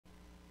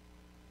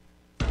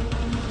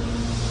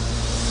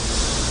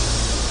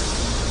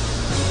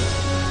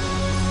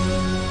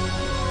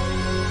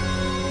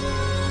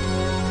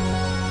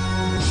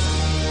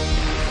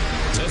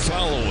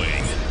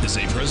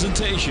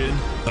presentation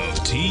of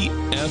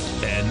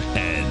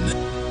TFNN.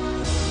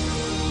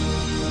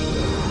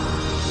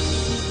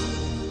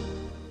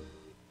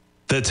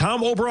 The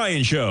Tom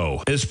O'Brien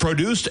Show is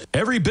produced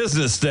every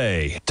business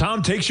day.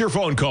 Tom takes your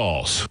phone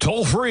calls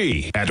toll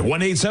free at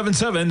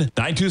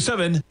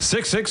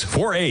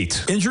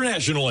 1-877-927-6648.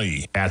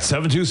 Internationally at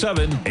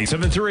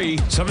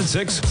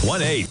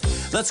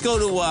 727-873-7618. Let's go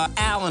to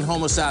Al in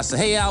Homosassa.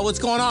 Hey, Al, what's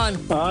going on?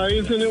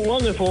 Isn't it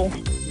wonderful?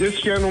 This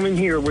gentleman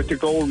here with the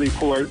gold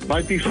report,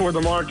 right before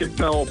the market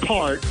fell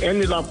apart,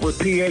 ended up with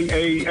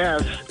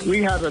PAAS.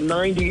 We had a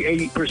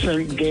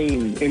 98%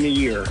 gain in a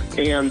year.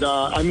 And,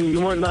 I mean,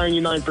 you weren't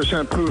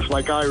 99% proof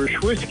like Irish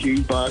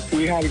whiskey, but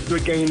we had a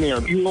good gain there.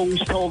 You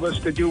always told us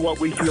to do what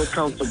we feel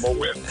comfortable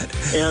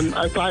with. And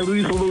if I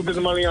lose a little bit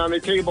of money on the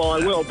table, I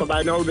will. But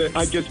I know that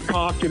I just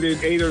pocketed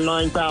 $8,000 or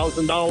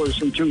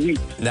 $9,000 in 2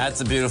 weeks.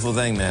 That's a beautiful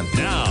thing, man.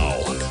 Now,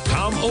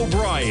 Tom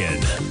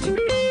O'Brien.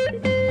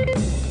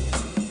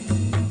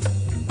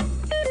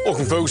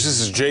 Welcome, folks. This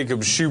is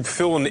Jacob Shoup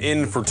filling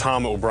in for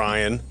Tom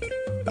O'Brien.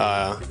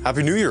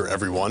 Happy New Year,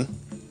 everyone.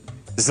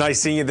 It's nice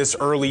seeing you this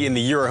early in the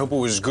year. I hope it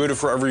was good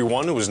for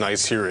everyone. It was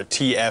nice here at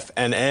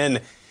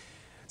TFNN.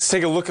 Let's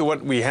take a look at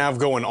what we have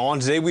going on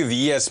today. We have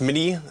the ES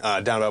Mini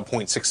down about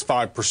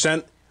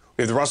 0.65%.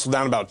 We have the Russell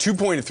down about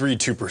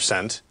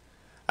 2.32%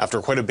 after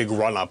quite a big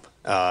run-up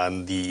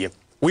the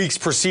weeks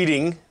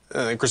preceding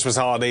Christmas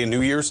holiday and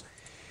New Year's.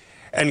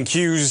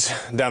 NQ's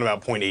down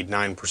about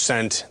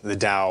 0.89%. The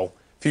Dow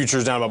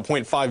Futures down about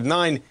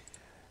 0.59.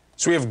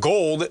 So we have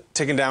gold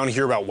ticking down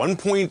here about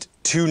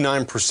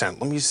 1.29%.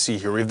 Let me see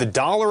here. We have the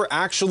dollar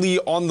actually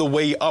on the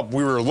way up.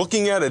 We were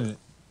looking at a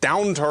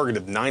down target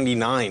of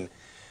 99.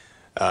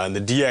 And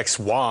the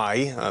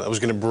DXY, that was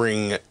going to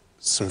bring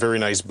some very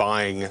nice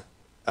buying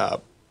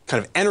kind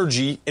of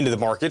energy into the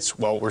markets.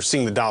 Well, we're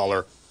seeing the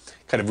dollar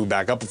kind of move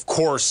back up. Of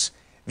course,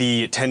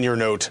 the 10-year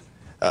note,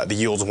 the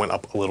yields went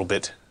up a little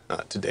bit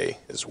today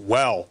as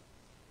well.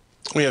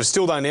 We have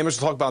Steel Dynamics.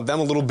 We'll talk about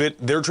them a little bit.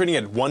 They're trading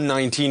at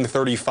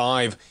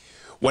 119.35.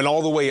 Went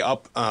all the way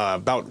up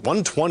about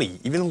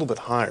 120, even a little bit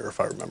higher if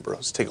I remember.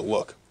 Let's take a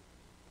look.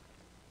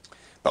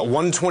 About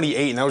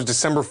 128, and that was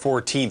December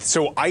 14th.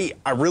 So I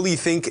really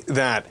think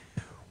that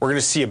we're going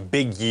to see a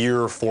big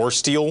year for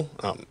steel.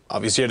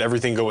 Obviously, you had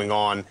everything going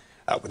on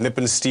with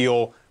Nippon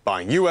Steel,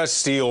 buying U.S.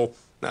 steel.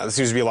 There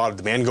seems to be a lot of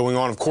demand going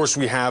on. Of course,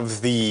 we have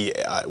the,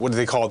 what do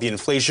they call it, the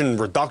Inflation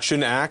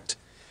Reduction Act.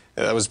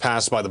 That was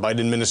passed by the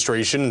Biden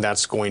administration.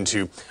 That's going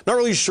to, not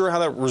really sure how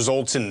that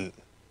results in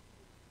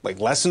like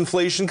less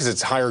inflation because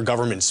it's higher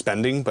government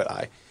spending.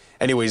 But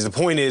anyways, the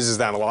point is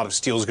that a lot of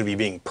steel is going to be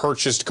being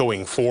purchased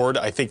going forward.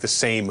 I think the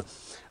same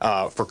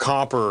for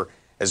copper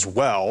as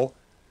well.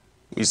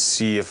 We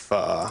see if we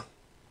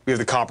have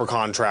the copper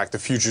contract, the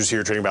futures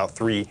here trading about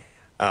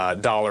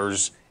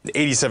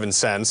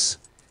 $3.87.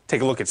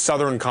 Take a look at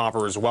Southern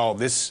Copper as well.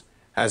 This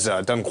has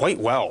done quite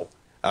well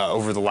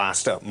over the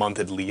last month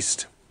at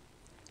least.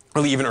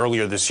 Really, even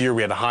earlier this year,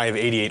 we had a high of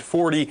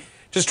 88.40,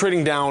 just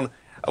trading down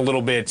a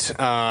little bit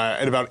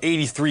at about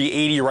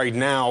 83.80 right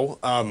now,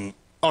 on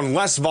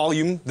less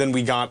volume than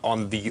we got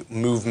on the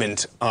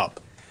movement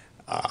up.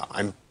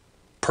 I'm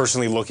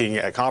personally looking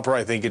at copper.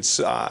 I think it's,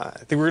 I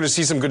think we're going to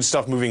see some good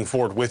stuff moving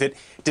forward with it.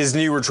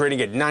 Disney, we're trading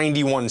at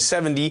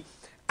 91.70.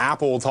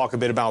 Apple, we'll talk a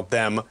bit about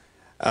them,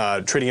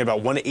 trading at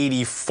about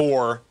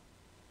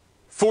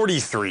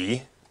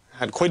 184.43.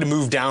 Had quite a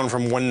move down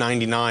from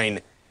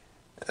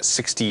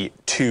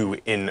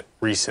 199.62 in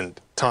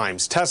recent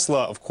times.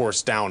 Tesla, of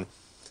course, down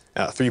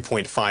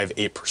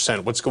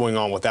 3.58%. What's going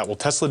on with that? Well,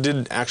 Tesla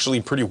did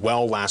actually pretty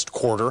well last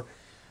quarter.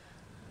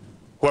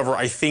 However,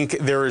 I think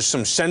there is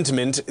some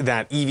sentiment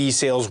that EV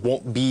sales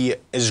won't be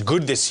as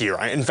good this year.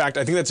 In fact,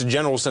 I think that's a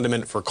general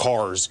sentiment for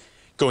cars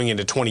going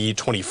into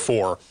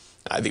 2024.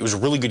 I think it was a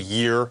really good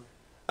year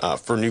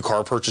for new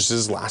car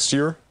purchases last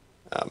year.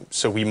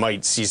 So we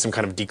might see some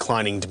kind of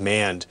declining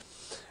demand.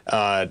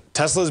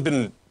 Tesla has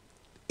been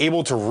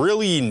able to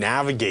really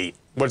navigate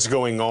what's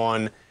going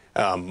on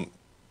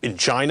in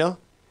China.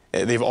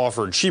 They've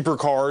offered cheaper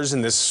cars,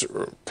 and this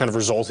kind of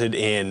resulted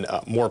in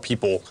more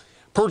people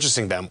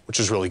purchasing them, which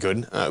is really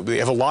good. We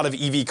have a lot of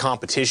EV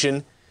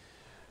competition.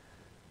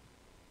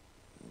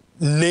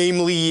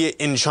 Namely,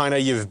 in China,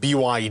 you have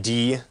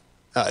BYD.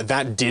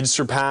 That did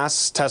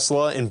surpass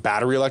Tesla in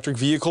battery electric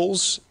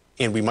vehicles,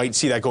 and we might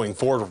see that going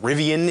forward.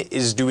 Rivian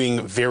is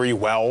doing very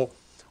well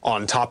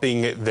on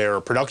topping their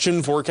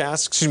production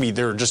forecasts. Excuse me,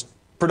 they're just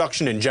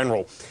production in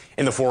general,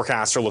 and the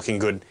forecasts are looking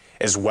good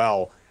as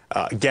well.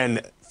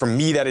 Again, for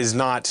me, that is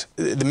not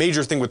the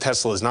major thing with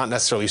Tesla is not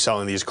necessarily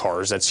selling these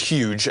cars. That's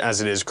huge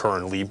as it is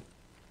currently,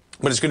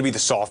 but it's going to be the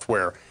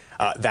software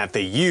that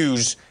they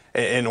use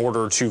in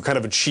order to kind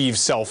of achieve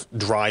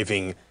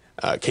self-driving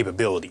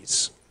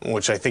capabilities,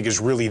 which I think is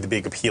really the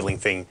big appealing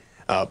thing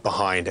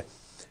behind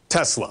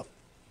Tesla.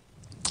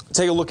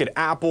 Take a look at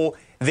Apple.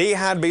 They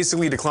had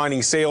basically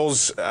declining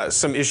sales,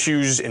 some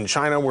issues in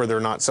China where they're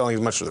not selling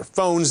as much of their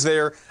phones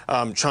there.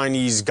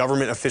 Chinese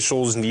government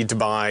officials need to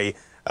buy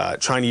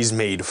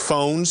Chinese-made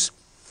phones.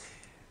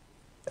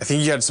 I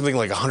think you had something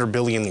like 100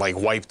 billion like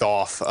wiped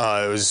off.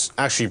 It was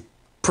actually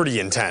pretty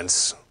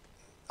intense.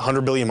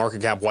 100 billion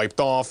market cap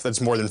wiped off.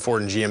 That's more than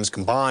Ford and GM's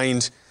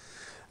combined.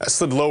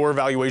 Slid lower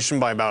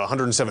valuation by about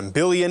 107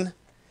 billion.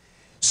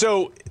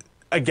 So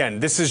again,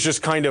 this is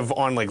just kind of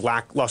on like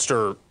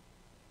lackluster, I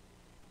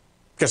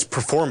guess,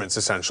 performance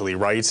essentially,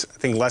 right? I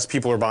think less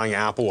people are buying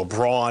Apple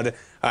abroad.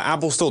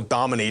 Apple still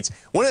dominates.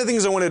 One of the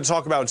things I wanted to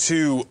talk about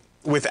too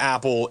with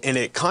Apple, and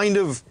it kind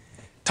of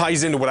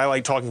ties into what I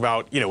like talking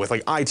about, you know, with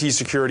like IT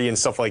security and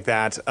stuff like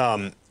that.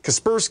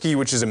 Kaspersky,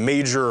 which is a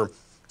major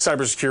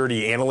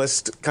cybersecurity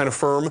analyst kind of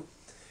firm,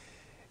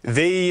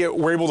 they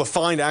were able to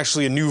find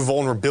actually a new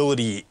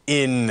vulnerability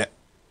in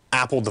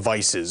Apple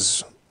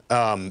devices.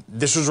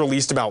 This was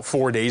released about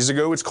 4 days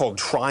ago. It's called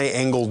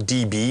Triangle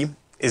DB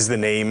is the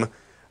name,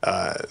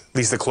 at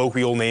least the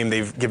colloquial name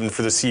they've given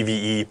for the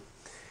CVE.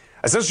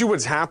 Essentially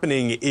what's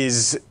happening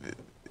is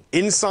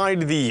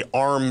inside the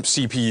ARM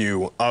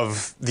CPU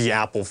of the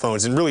Apple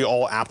phones and really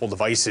all Apple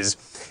devices,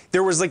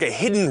 there was like a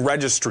hidden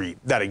registry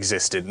that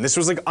existed. And this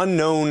was like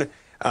unknown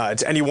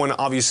to anyone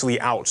obviously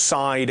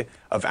outside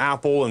of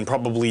Apple and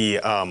probably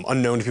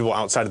unknown to people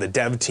outside of the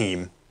dev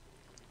team.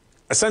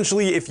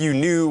 Essentially, if you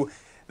knew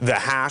the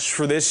hash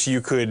for this,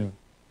 you could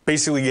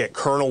basically get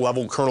kernel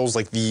level, kernels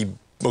like the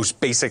most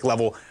basic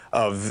level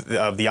of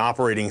the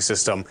operating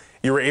system.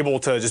 You were able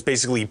to just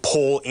basically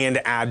pull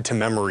and add to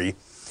memory.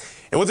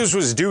 And what this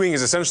was doing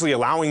is essentially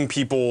allowing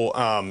people,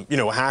 you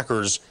know,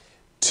 hackers,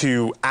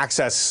 to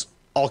access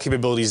all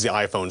capabilities of the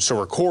iPhone. So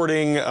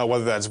recording,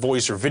 whether that's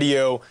voice or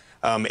video,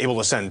 able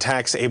to send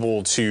text,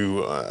 able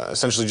to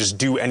essentially just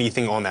do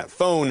anything on that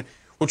phone,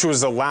 which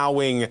was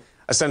allowing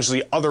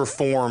essentially other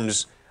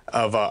forms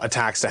of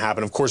attacks to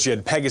happen. Of course, you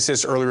had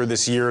Pegasus earlier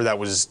this year that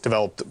was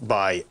developed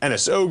by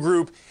NSO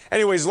Group.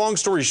 Anyways, long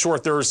story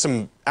short, there are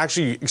some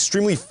actually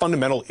extremely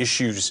fundamental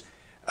issues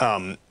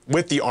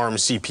with the ARM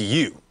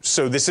CPU.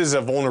 So this is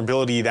a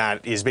vulnerability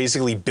that is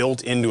basically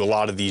built into a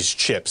lot of these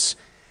chips.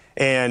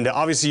 And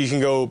obviously you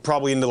can go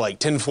probably into like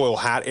tinfoil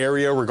hat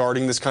area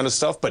regarding this kind of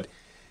stuff, but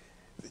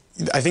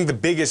I think the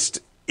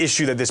biggest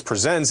issue that this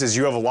presents is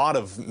you have a lot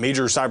of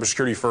major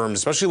cybersecurity firms,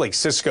 especially like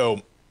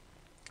Cisco,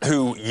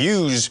 who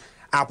use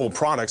Apple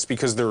products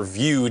because they're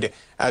viewed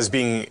as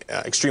being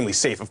extremely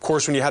safe. Of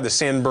course, when you had the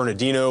San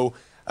Bernardino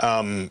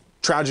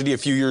tragedy a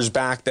few years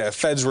back, the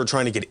feds were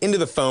trying to get into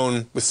the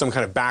phone with some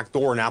kind of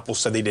backdoor, and Apple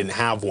said they didn't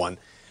have one.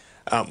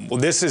 Well,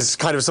 this is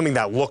kind of something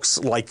that looks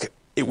like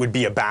it would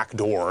be a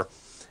backdoor.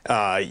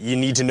 You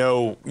need to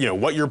know,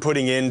 what you're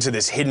putting into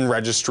this hidden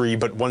registry,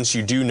 but once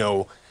you do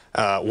know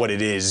what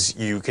it is,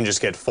 you can just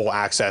get full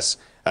access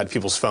to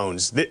people's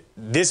phones.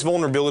 This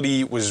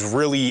vulnerability was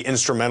really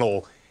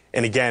instrumental.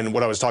 And again,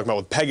 what I was talking about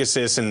with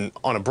Pegasus, and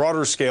on a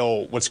broader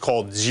scale, what's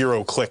called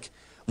zero-click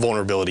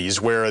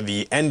vulnerabilities, where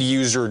the end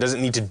user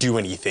doesn't need to do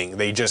anything.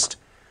 They just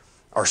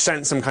are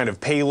sent some kind of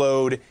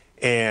payload,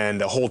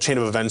 and a whole chain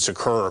of events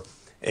occur,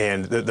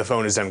 and the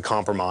phone is then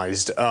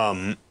compromised.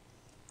 I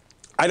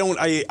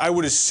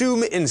would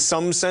assume in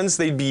some sense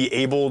they'd be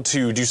able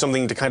to do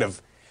something to kind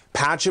of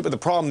patch it, but the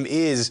problem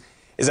is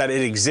that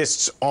it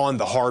exists on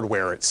the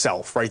hardware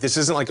itself, right? This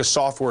isn't like a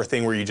software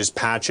thing where you just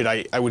patch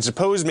it. I would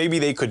suppose maybe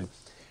they could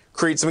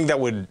create something that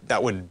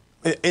would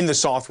in the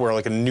software,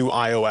 like a new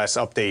iOS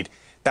update,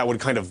 that would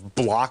kind of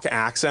block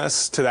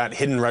access to that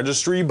hidden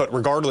registry. But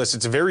regardless,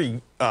 it's a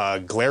very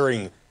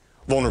glaring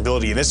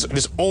vulnerability.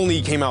 This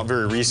only came out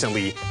very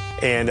recently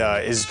and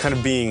is kind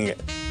of being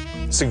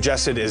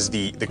suggested as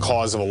the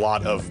cause of a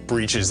lot of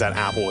breaches that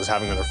Apple is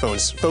having on their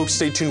phones. Folks,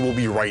 stay tuned. We'll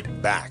be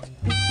right back.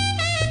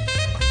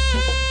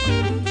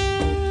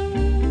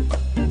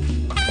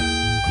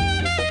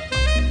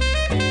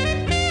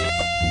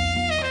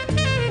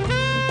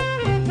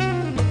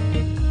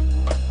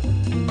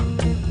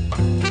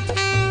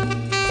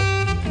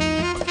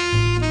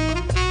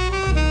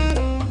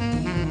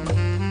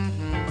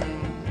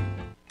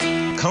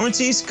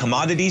 Currencies,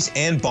 commodities,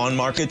 and bond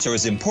markets are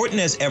as important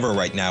as ever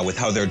right now with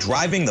how they're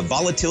driving the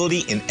volatility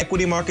in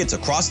equity markets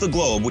across the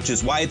globe, which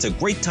is why it's a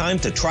great time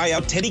to try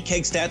out Teddy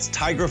Kegstat's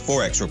Tiger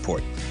Forex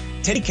Report.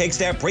 Teddy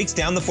Kegstat breaks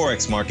down the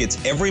Forex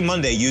markets every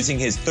Monday using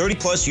his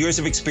 30-plus years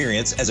of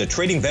experience as a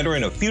trading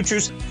veteran of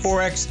futures,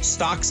 Forex,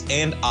 stocks,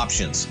 and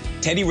options.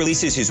 Teddy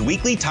releases his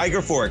weekly Tiger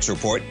Forex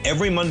Report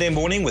every Monday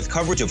morning with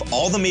coverage of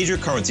all the major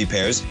currency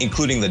pairs,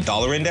 including the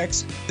dollar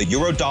index, the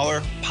euro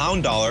dollar,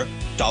 pound dollar,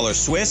 dollar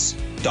Swiss,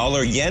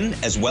 dollar yen,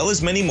 as well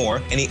as many more,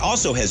 and he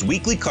also has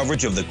weekly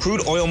coverage of the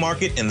crude oil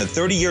market and the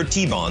 30-year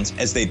T-bonds,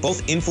 as they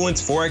both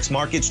influence Forex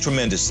markets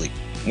tremendously.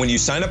 When you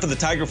sign up for the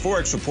Tiger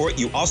Forex Report,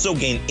 you also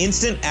gain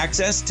instant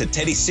access to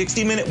Teddy's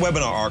 60-minute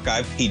webinar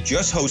archive he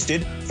just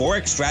hosted,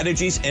 Forex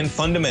Strategies and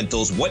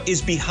Fundamentals, What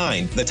is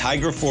Behind the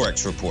Tiger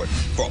Forex Report.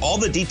 For all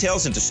the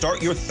details and to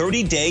start your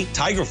 30-day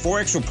Tiger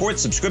Forex Report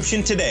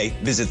subscription today,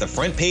 visit the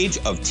front page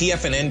of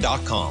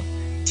TFNN.com.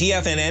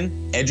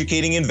 TFNN,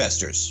 educating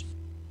investors.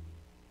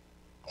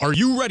 Are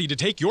you ready to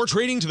take your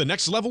trading to the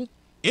next level?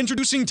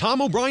 Introducing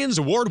Tom O'Brien's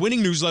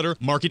award-winning newsletter,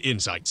 Market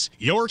Insights,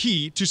 your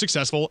key to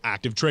successful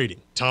active trading.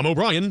 Tom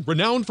O'Brien,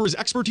 renowned for his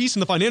expertise in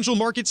the financial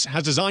markets,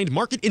 has designed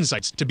Market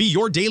Insights to be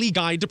your daily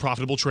guide to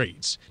profitable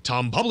trades.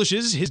 Tom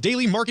publishes his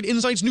daily Market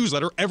Insights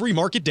newsletter every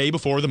market day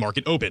before the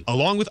market open,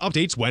 along with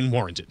updates when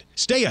warranted.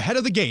 Stay ahead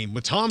of the game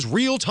with Tom's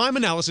real-time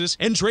analysis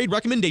and trade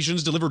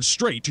recommendations delivered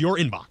straight to your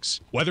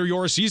inbox. Whether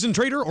you're a seasoned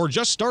trader or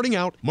just starting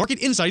out, Market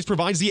Insights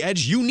provides the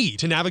edge you need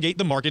to navigate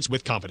the markets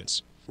with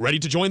confidence. Ready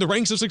to join the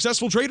ranks of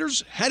successful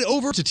traders? Head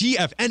over to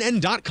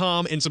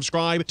TFNN.com and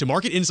subscribe to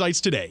Market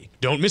Insights today.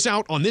 Don't miss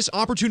out on this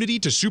opportunity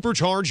to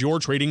supercharge your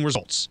trading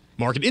results.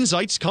 Market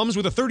Insights comes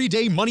with a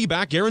 30-day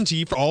money-back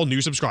guarantee for all new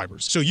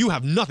subscribers, so you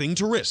have nothing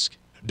to risk.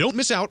 Don't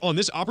miss out on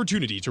this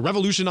opportunity to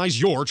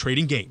revolutionize your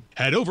trading game.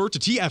 Head over to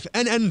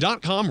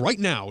TFNN.com right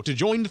now to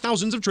join the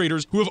thousands of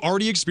traders who have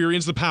already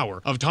experienced the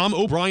power of Tom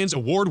O'Brien's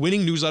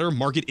award-winning newsletter,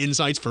 Market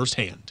Insights,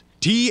 firsthand.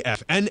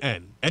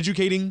 TFNN,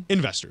 educating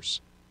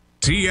investors.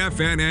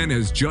 TFNN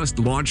has just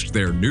launched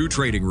their new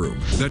trading room,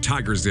 the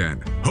Tiger's Den.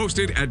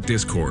 Hosted at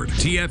Discord,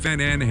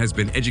 TFNN has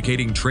been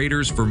educating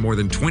traders for more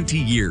than 20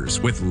 years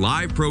with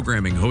live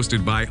programming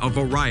hosted by a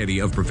variety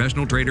of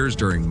professional traders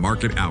during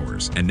market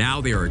hours. And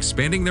now they are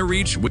expanding their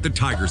reach with the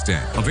Tiger's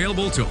Den,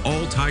 available to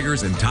all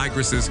tigers and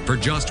tigresses for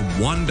just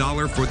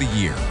 $1 for the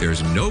year.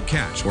 There's no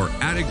catch or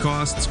added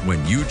costs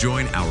when you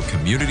join our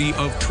community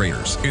of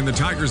traders. In the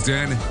Tiger's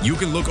Den, you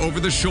can look over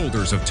the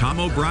shoulders of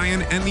Tom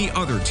O'Brien and the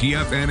other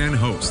TFNN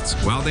hosts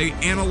while they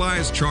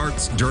analyze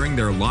charts during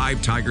their live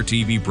Tiger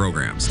TV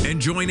programs, and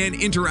join an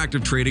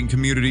interactive trading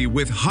community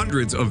with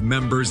hundreds of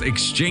members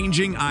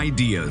exchanging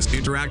ideas.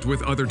 Interact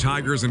with other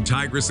tigers and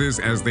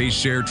tigresses as they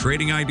share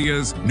trading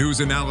ideas,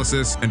 news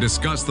analysis, and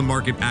discuss the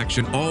market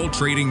action all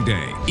trading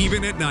day,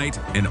 even at night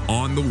and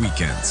on the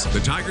weekends. The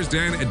Tiger's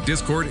Den at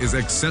Discord is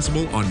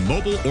accessible on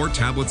mobile or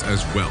tablets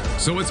as well,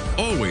 so it's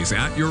always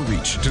at your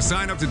reach. To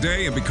sign up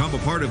today and become a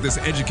part of this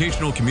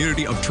educational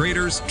community of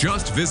traders,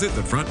 just visit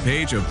the front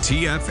page of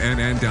TFNN.com.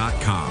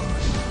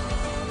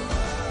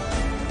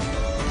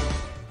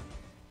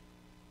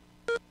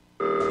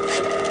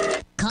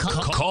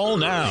 Call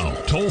now,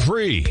 toll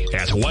free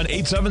at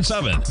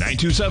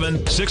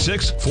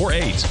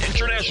 1-877-927-6648.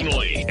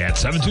 Internationally at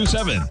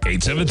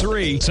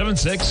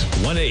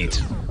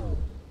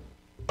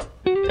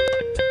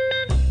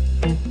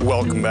 727-873-7618.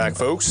 Welcome back,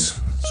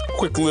 folks. Just a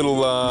quick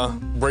little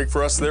break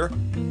for us there.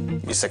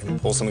 Give me a second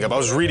to pull something up. I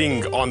was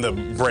reading on the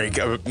break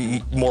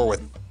more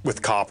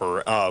with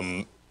copper.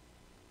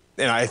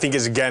 And I think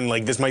again,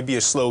 like, this might be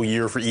a slow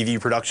year for EV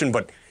production,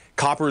 but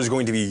copper is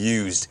going to be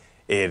used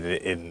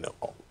in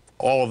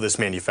all of this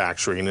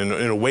manufacturing in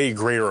a way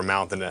greater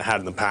amount than it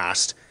had in the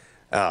past.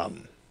 But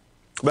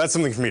that's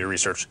something for me to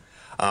research.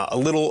 A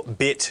little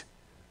bit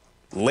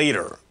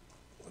later,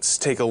 let's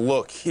take a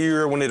look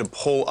here. I wanted to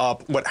pull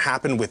up what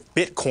happened with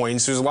Bitcoin.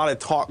 So there's a lot of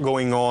talk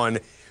going on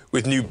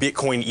with new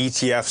Bitcoin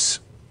ETFs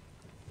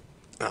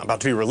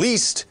about to be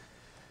released.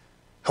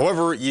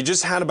 However, you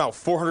just had about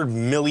 $400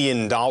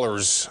 million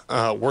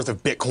worth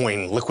of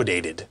Bitcoin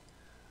liquidated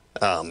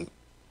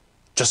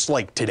just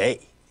like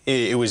today.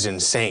 It was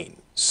insane.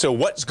 So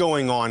what's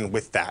going on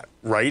with that,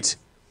 right?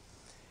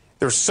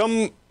 There's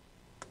some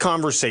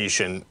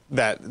conversation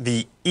that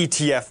the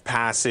ETF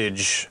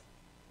passage,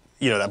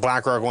 that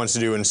BlackRock wants to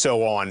do and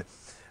so on,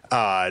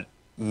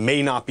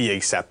 may not be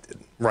accepted,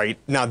 right?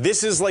 Now,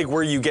 this is like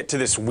where you get to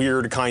this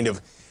weird kind of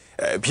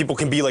people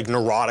can be like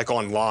neurotic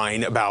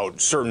online about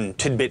certain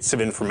tidbits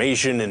of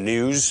information and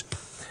news.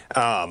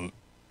 And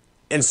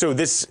so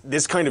this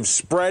kind of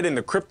spread in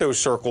the crypto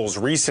circles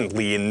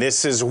recently, and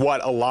this is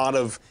what a lot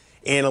of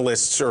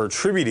analysts are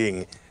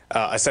attributing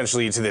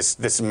essentially to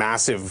this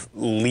massive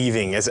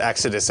leaving as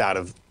exodus out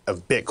of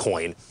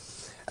Bitcoin.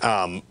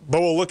 But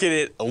we'll look at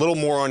it a little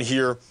more on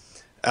here.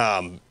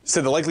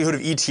 So the likelihood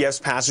of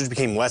ETFs passage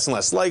became less and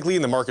less likely,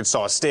 and the market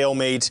saw a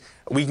stalemate.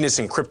 Weakness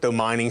in crypto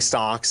mining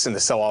stocks and the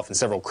sell-off in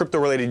several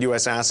crypto-related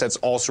U.S. assets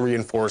also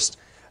reinforced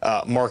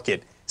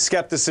market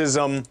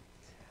skepticism.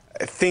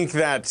 I think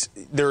that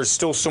there is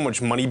still so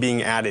much money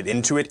being added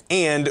into it,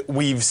 and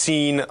we've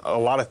seen a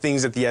lot of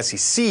things that the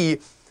SEC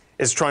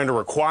is trying to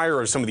require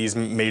of some of these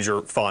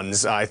major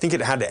funds. I think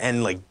it had to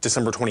end like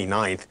December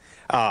 29th,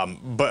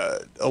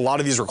 but a lot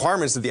of these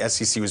requirements that the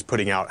SEC was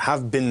putting out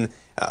have been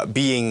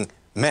being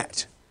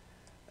met.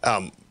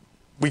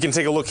 We can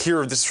take a look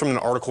here. This is from an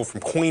article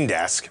from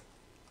CoinDesk.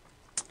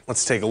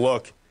 Let's take a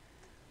look.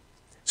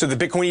 So the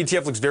Bitcoin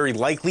ETF looks very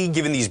likely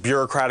given these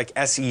bureaucratic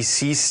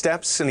SEC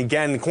steps. And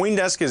again,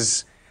 CoinDesk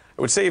is,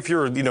 I would say, if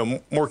you're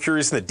more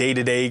curious in the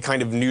day-to-day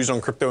kind of news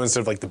on crypto instead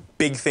of like the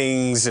big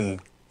things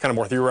and kind of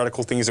more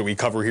theoretical things that we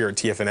cover here at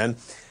TFNN,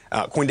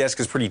 CoinDesk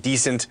is pretty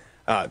decent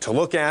to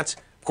look at.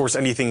 Of course,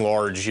 anything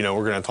large, we're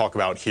going to talk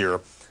about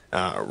here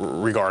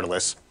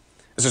regardless.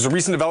 So there's a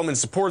recent development to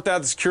support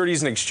that. The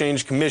Securities and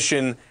Exchange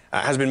Commission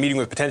has been meeting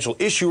with potential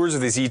issuers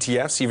of these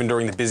ETFs, even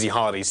during the busy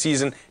holiday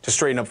season, to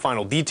straighten up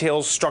final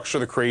details, structure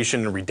the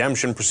creation and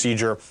redemption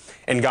procedure,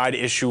 and guide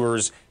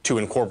issuers to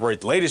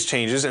incorporate the latest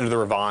changes into the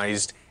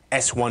revised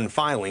S1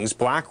 filings.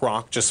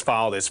 BlackRock just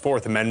filed its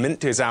Fourth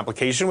Amendment to its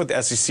application with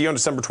the SEC on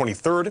December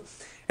 23rd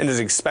and is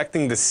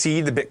expecting to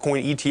seed the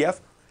Bitcoin ETF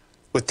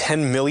with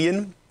 10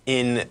 million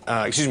in,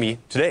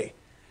 today,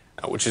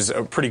 which is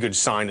a pretty good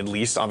sign at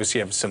least. Obviously,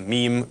 you have some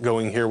meme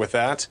going here with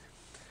that.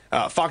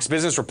 Fox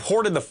Business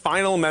reported the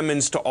final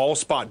amendments to all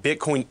spot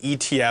Bitcoin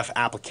ETF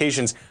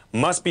applications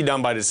must be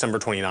done by December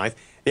 29th.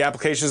 The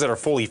applications that are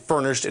fully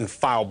furnished and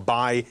filed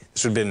by,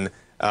 this would have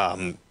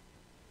been,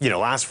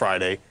 last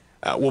Friday,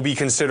 will be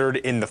considered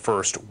in the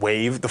first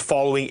wave. The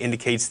following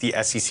indicates the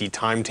SEC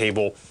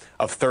timetable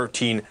of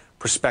 13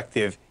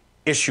 prospective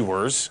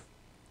issuers.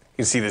 You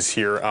can see this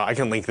here. I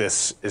can link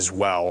this as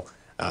well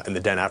in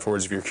the den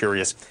afterwards if you're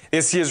curious.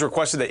 The SEC has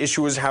requested that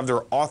issuers have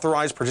their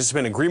authorized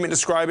participant agreement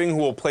describing who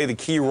will play the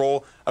key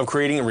role of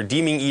creating and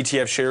redeeming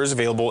ETF shares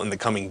available in the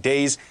coming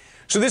days.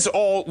 So this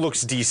all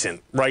looks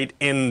decent, right?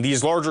 And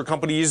these larger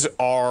companies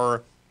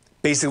are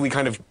basically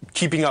kind of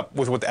keeping up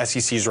with what the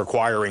SEC is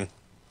requiring.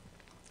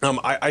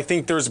 I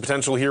think there's a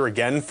potential here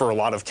again for a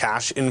lot of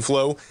cash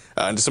inflow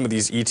into some of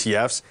these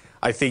ETFs.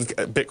 I think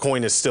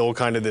Bitcoin is still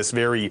kind of this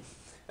very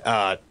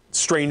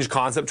strange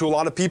concept to a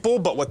lot of people,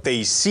 but what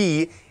they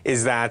see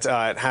is that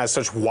it has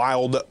such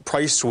wild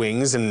price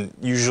swings, and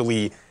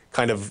usually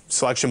kind of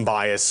selection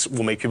bias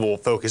will make people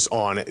focus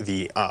on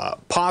the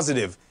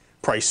positive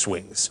price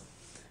swings.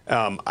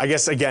 I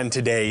guess, again,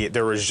 today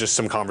there was just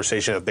some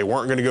conversation that they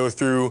weren't going to go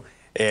through,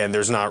 and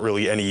there's not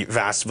really any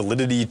vast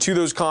validity to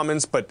those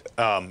comments, but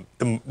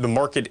the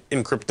market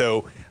in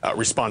crypto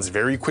responds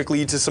very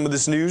quickly to some of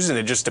this news, and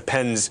it just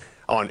depends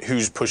on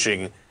who's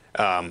pushing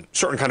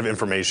certain kind of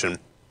information.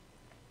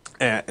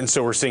 And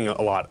so we're seeing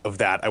a lot of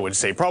that, I would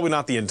say. Probably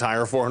not the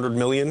entire 400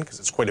 million, because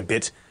it's quite a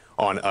bit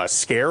on a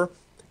scare.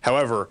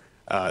 However,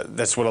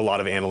 that's what a lot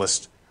of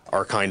analysts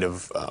are kind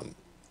of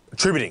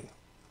attributing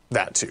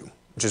that to,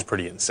 which is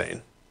pretty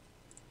insane.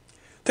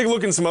 Take a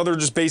look at some other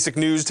just basic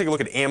news. Take a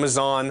look at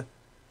Amazon.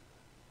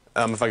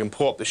 If I can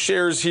pull up the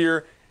shares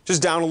here,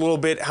 just down a little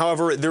bit.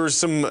 However, there is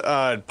some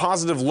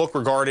positive look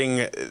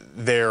regarding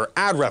their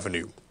ad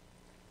revenue.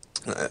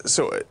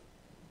 So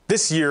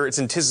this year, it's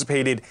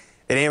anticipated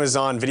that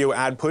Amazon video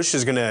ad push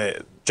is going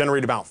to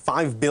generate about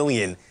 $5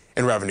 billion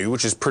in revenue,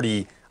 which is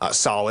pretty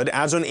solid.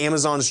 Ads on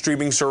Amazon's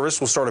streaming service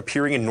will start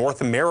appearing in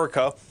North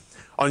America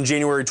on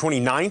January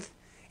 29th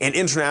and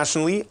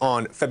internationally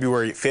on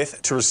February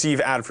 5th. To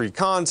receive ad-free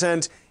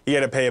content, you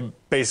got to pay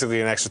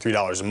basically an extra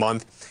 $3 a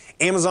month.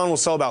 Amazon will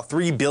sell about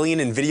 $3 billion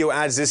in video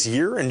ads this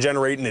year and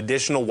generate an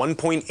additional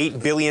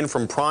 $1.8 billion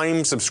from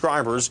Prime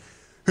subscribers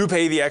who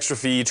pay the extra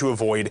fee to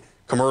avoid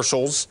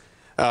commercials.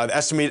 The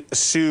estimate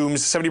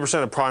assumes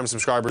 70% of Prime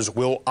subscribers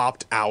will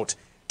opt out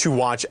to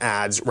watch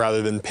ads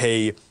rather than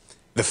pay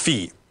the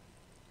fee.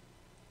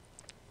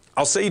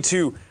 I'll say,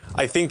 too,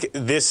 I think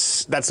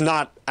that's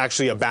not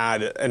actually a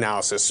bad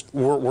analysis.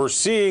 We're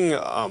seeing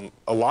a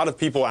lot of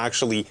people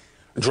actually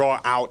draw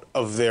out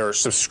of their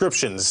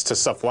subscriptions to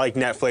stuff like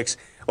Netflix,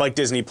 like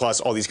Disney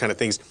Plus, all these kind of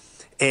things.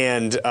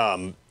 And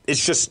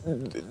it's just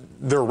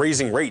they're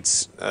raising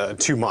rates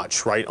too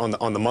much, right,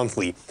 on the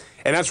monthly.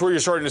 And that's where you're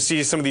starting to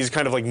see some of these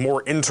kind of like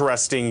more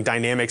interesting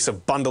dynamics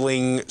of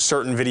bundling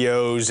certain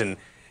videos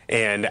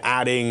and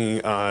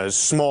adding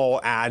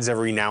small ads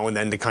every now and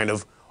then to kind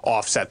of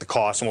offset the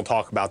cost. And we'll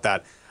talk about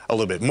that a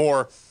little bit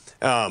more.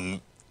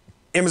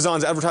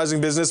 Amazon's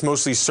advertising business,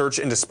 mostly search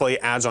and display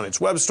ads on its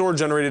web store,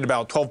 generated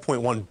about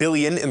 $12.1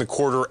 billion in the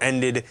quarter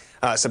ended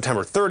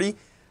September 30th,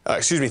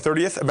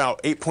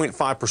 about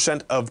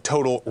 8.5% of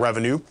total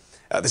revenue.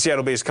 The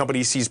Seattle-based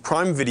company sees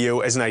Prime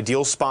Video as an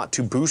ideal spot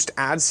to boost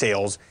ad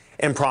sales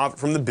and profit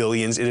from the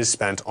billions it has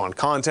spent on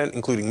content,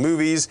 including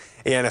movies,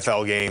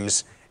 NFL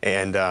games,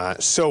 and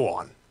so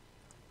on.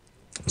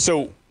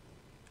 So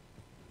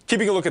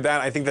keeping a look at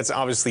that, I think that's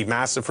obviously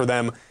massive for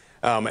them.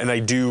 And I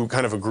do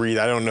kind of agree.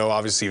 I don't know,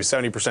 obviously, if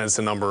 70% is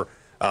the number,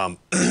 but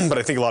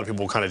I think a lot of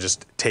people will kind of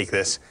just take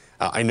this.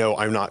 I know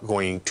I'm not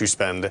going to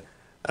spend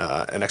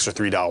an extra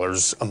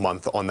 $3 a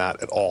month on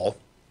that at all.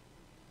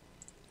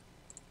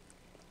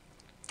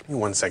 Give me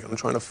 1 second. I'm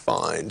trying to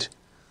find.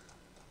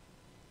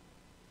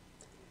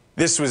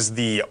 This was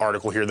the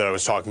article here that I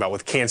was talking about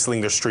with canceling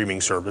their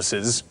streaming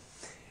services.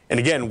 And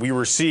again, we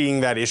were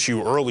seeing that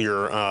issue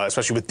earlier,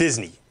 especially with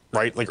Disney,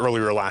 right? Like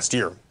earlier last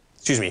year.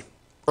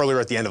 Earlier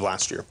at the end of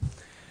last year.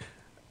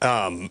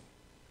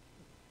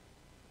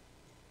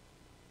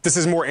 This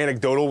is more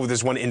anecdotal with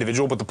this one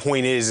individual, but the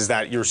point is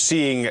that you're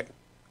seeing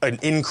an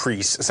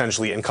increase,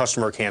 essentially, in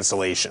customer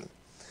cancellation.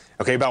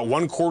 Okay, about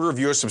 1/4 of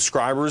U.S.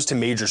 subscribers to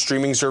major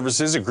streaming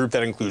services, a group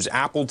that includes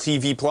Apple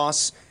TV+,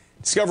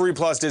 Discovery+,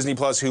 Disney+,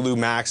 Hulu,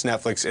 Max,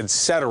 Netflix,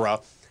 etc.,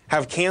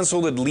 have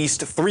canceled at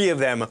least 3 of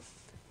them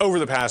over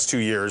the past 2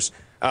 years.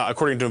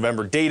 According to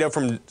November data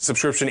from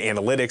subscription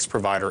analytics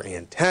provider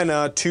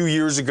Antenna, 2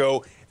 years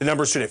ago, the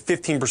number stood at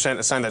 15%,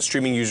 a sign that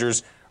streaming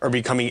users are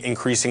becoming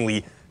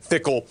increasingly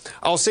fickle.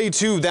 I'll say,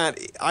 too, that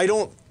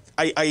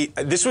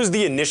this was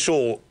the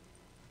initial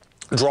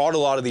draw to a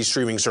lot of these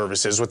streaming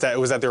services was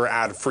that they were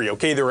ad-free.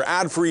 Okay, they were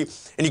ad-free,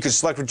 and you could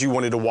select what you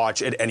wanted to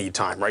watch at any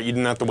time, right? You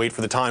didn't have to wait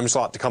for the time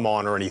slot to come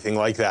on or anything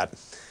like that.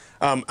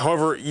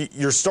 However,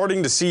 you're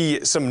starting to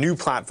see some new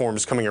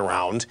platforms coming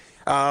around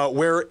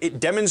where it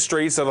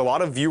demonstrates that a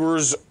lot of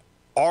viewers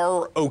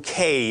are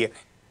okay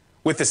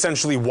with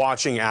essentially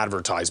watching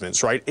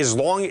advertisements, right? As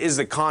long as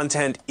the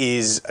content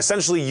is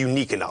essentially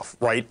unique enough,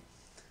 right?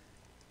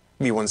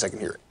 Give me 1 second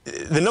here.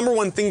 The number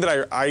one thing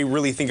that I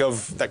really think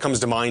of that comes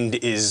to mind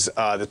is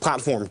the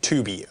platform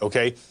Tubi,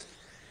 okay?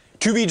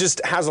 Tubi just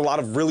has a lot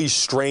of really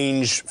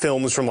strange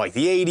films from like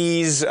the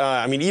 80s,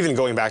 I mean, even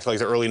going back to like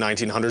the early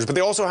 1900s, but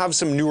they also have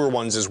some newer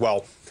ones as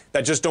well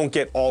that just don't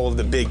get all of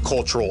the big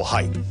cultural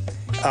hype.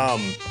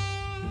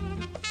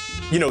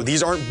 You know,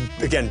 these aren't,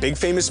 again, big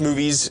famous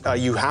movies.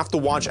 You have to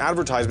watch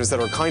advertisements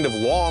that are kind of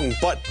long,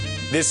 but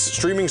this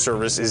streaming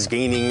service is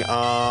gaining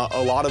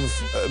a lot of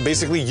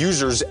basically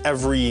users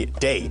every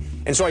day.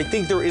 And so I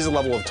think there is a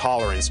level of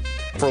tolerance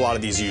for a lot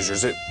of these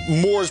users.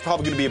 More is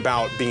probably going to be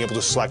about being able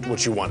to select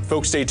what you want.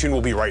 Folks, stay tuned.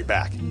 We'll be right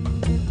back.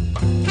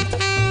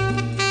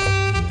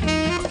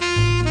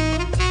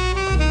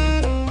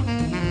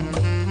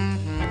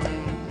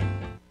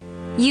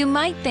 You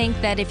might think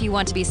that if you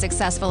want to be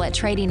successful at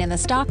trading in the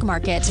stock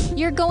market,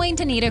 you're going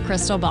to need a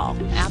crystal ball.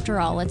 After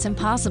all, it's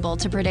impossible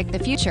to predict the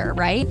future,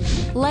 right?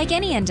 Like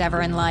any endeavor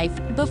in life,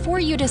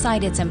 before you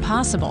decide it's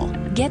impossible,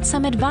 get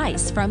some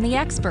advice from the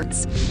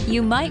experts.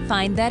 You might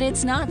find that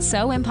it's not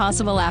so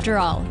impossible after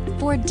all.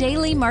 For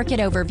daily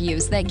market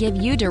overviews that give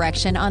you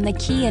direction on the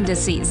key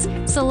indices,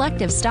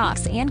 selective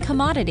stocks, and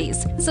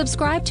commodities,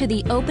 subscribe to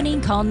the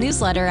Opening Call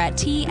newsletter at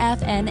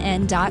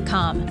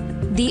TFNN.com.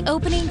 The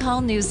Opening Call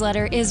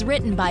newsletter is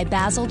written by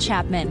Basil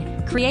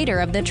Chapman,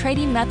 creator of the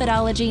trading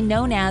methodology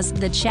known as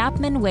the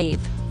Chapman Wave.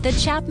 The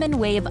Chapman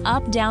Wave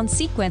up-down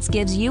sequence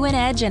gives you an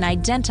edge in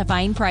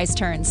identifying price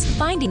turns,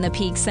 finding the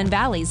peaks and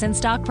valleys in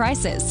stock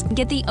prices.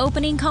 Get the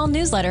Opening Call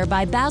newsletter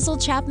by Basil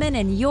Chapman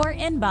in your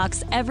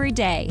inbox every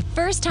day.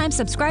 First-time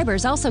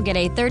subscribers also get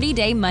a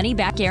 30-day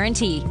money-back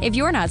guarantee. If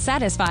you're not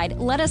satisfied,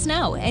 let us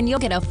know, and you'll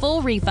get a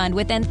full refund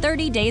within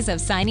 30 days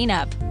of signing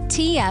up.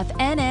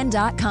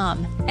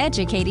 TFNN.com,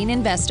 educating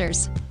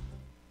investors.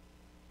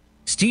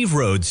 Steve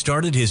Rhodes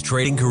started his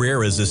trading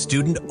career as a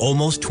student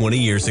almost 20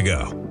 years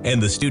ago,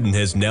 and the student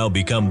has now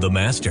become the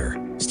master.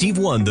 Steve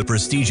won the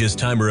prestigious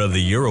Timer of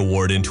the Year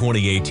award in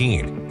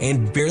 2018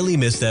 and barely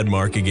missed that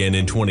mark again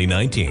in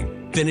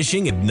 2019,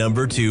 finishing at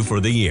number 2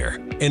 for the year.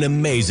 An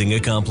amazing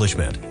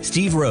accomplishment.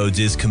 Steve Rhodes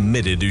is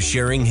committed to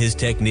sharing his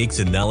techniques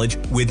and knowledge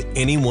with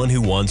anyone who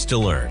wants to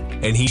learn,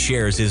 and he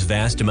shares his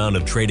vast amount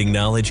of trading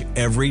knowledge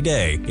every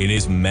day in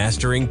his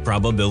Mastering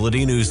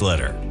Probability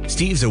newsletter.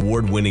 Steve's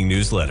award-winning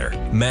newsletter,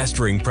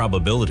 Mastering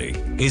Probability,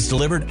 is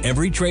delivered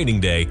every trading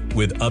day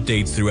with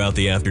updates throughout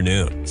the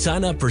afternoon.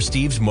 Sign up for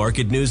Steve's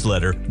market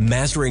newsletter,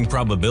 Mastering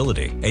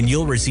Probability, and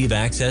you'll receive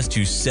access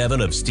to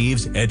 7 of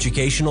Steve's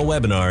educational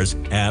webinars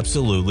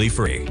absolutely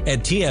free. At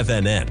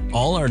TFNN,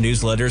 all our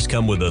newsletters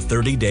come with a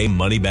 30-day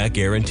money-back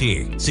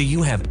guarantee, so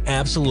you have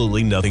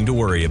absolutely nothing to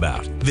worry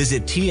about.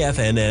 Visit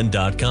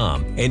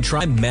TFNN.com and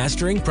try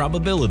Mastering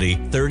Probability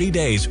 30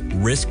 days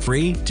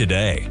risk-free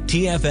today.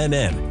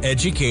 TFNN,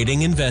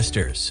 educating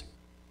investors.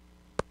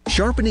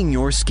 Sharpening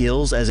your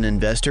skills as an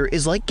investor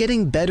is like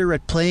getting better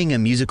at playing a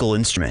musical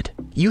instrument.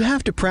 You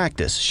have to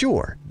practice,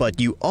 sure, but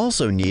you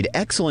also need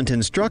excellent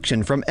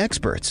instruction from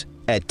experts.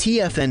 At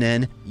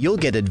TFNN, you'll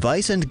get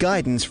advice and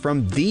guidance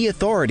from the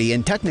authority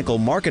in technical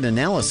market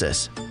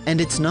analysis.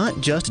 And it's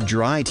not just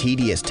dry,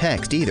 tedious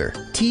text either.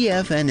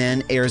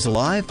 TFNN airs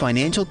live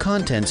financial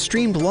content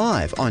streamed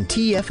live on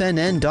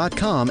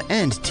TFNN.com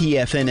and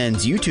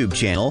TFNN's YouTube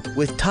channel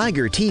with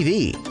Tiger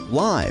TV,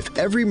 live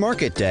every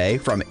market day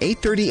from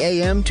 8:30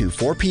 a.m. to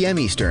 4 p.m.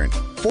 Eastern.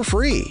 For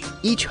free.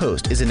 Each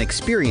host is an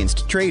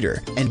experienced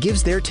trader and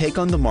gives their take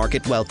on the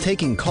market while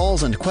taking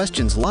calls and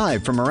questions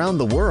live from around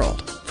the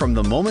world. From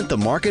the moment the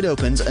market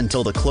opens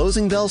until the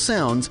closing bell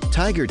sounds,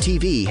 Tiger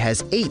TV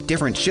has 8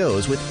 different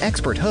shows with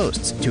expert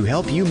hosts to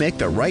help you make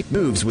the right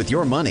moves with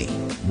your money.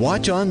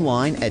 Watch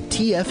online at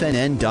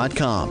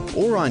TFNN.com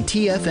or on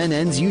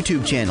TFNN's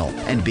YouTube channel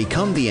and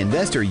become the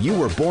investor you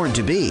were born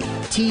to be.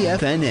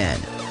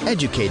 TFNN,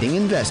 educating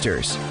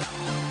investors.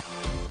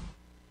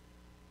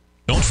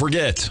 Don't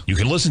forget, you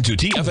can listen to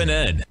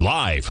TFNN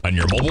live on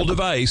your mobile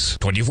device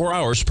 24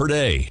 hours per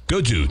day.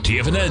 Go to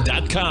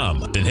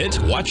TFNN.com, then hit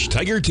Watch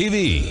Tiger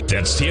TV.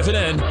 That's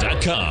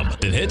TFNN.com,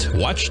 then hit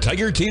Watch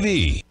Tiger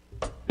TV.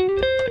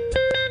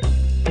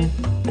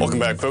 Welcome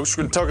back, folks.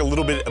 We're going to talk a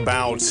little bit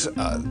about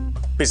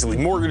basically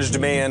mortgage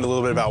demand, a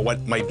little bit about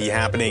what might be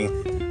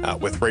happening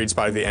with rates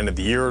by the end of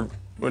the year.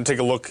 We're going to take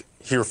a look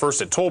here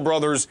first at Toll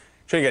Brothers,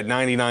 trading at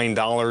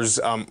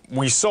 $99.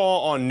 We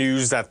saw on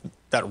news that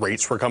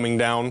rates were coming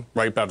down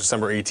right about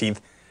December 18th.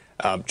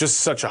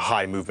 Just such a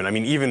high movement. I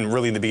mean, even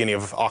really in the beginning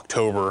of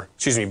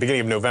beginning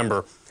of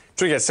November,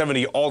 trading at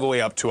 70 all the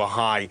way up to a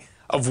high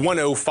of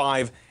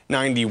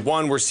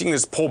 105.91. We're seeing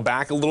this pull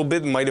back a little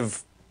bit. Might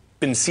have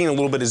been seen a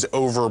little bit as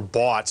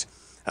overbought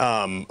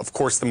Of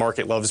course, the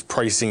market loves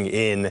pricing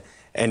in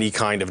any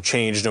kind of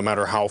change, no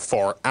matter how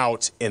far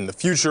out in the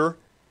future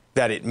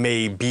that it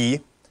may be.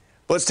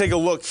 Let's take a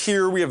look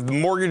here. We have the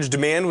mortgage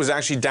demand was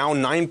actually down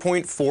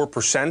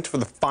 9.4% for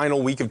the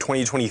final week of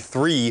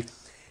 2023,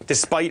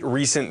 despite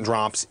recent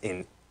drops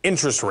in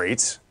interest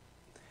rates.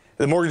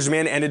 The mortgage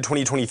demand ended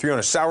 2023 on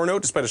a sour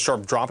note, despite a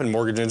sharp drop in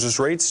mortgage interest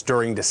rates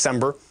during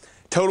December.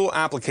 Total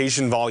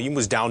application volume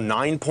was down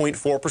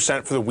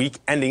 9.4% for the week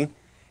ending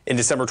in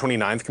December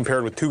 29th,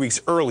 compared with 2 weeks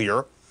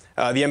earlier.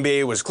 The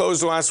MBA was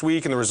closed last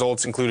week, and the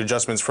results include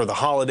adjustments for the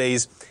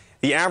holidays.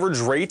 The average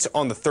rate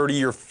on the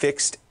 30-year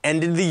fixed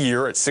ended the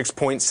year at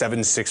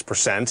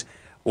 6.76%,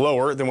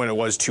 lower than when it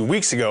was 2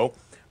 weeks ago,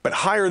 but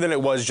higher than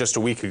it was just a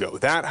week ago.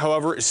 That,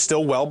 however, is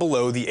still well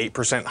below the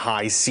 8%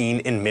 high seen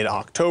in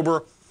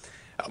mid-October.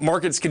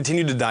 Markets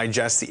continue to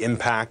digest the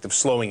impact of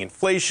slowing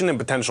inflation and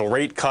potential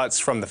rate cuts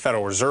from the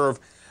Federal Reserve,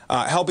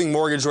 helping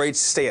mortgage rates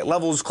stay at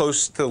levels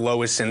close to the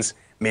lowest since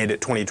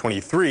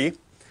mid-2023.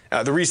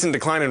 The recent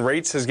decline in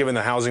rates has given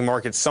the housing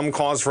market some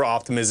cause for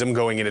optimism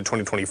going into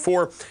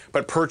 2024,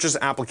 but purchase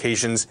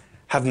applications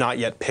have not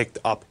yet picked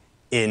up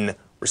in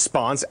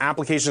response.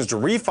 Applications to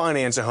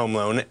refinance a home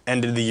loan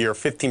ended the year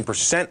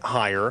 15%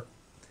 higher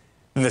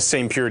than the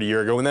same period a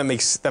year ago, and that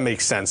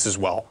makes sense as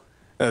well.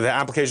 The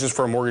applications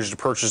for a mortgage to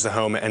purchase a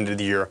home ended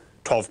the year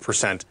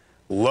 12%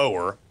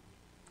 lower.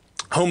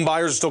 Home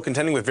buyers are still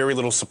contending with very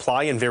little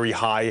supply and very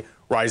high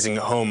rising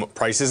home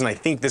prices, and I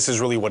think this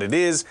is really what it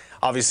is.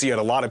 Obviously, you had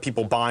a lot of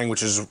people buying,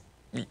 which is,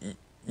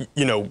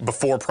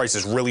 before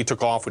prices really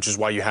took off, which is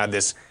why you had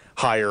this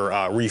higher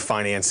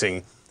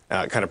refinancing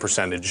kind of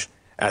percentage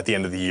at the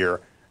end of the year.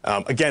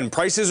 Again,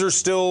 prices are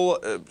still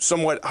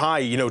somewhat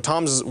high.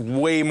 Tom's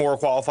way more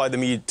qualified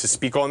than me to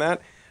speak on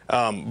that,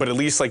 but at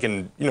least like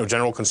in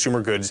general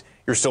consumer goods,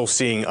 you're still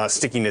seeing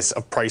stickiness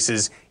of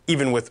prices,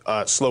 even with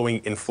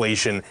slowing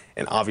inflation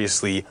and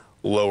obviously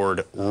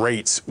lowered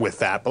rates with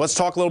that. But let's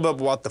talk a little bit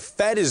about what the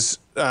Fed is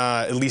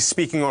at least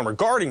speaking on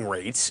regarding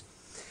rates.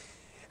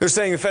 They're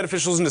saying the Fed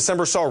officials in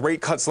December saw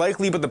rate cuts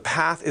likely, but the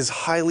path is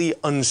highly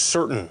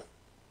uncertain.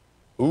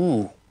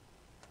 Federal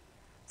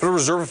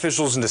Reserve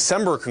officials in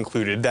December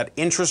concluded that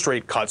interest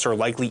rate cuts are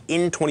likely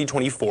in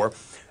 2024,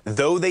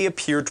 though they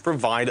appear to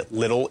provide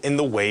little in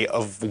the way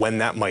of when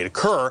that might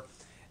occur.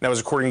 That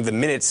was according to the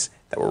minutes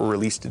that were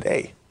released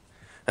today.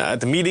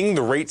 At the meeting,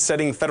 the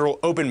rate-setting Federal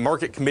Open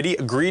Market Committee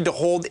agreed to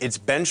hold its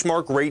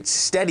benchmark rate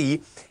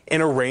steady in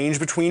a range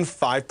between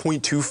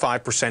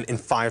 5.25% and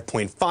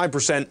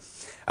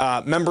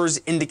 5.5%.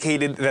 Members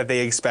indicated that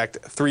they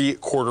expect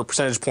 3/4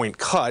 percentage point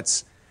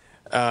cuts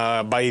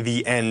by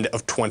the end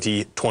of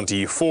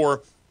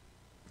 2024.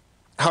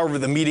 However,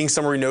 the meeting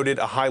summary noted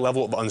a high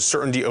level of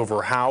uncertainty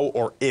over how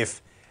or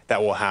if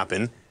that will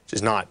happen, which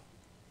is not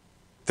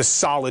the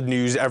solid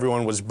news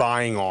everyone was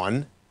buying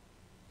on.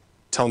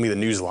 Telling me the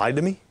news lied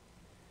to me?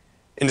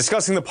 In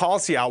discussing the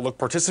policy outlook,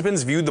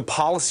 participants viewed the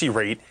policy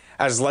rate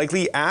as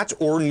likely at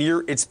or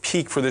near its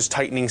peak for this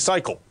tightening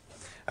cycle.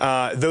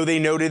 Though they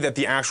noted that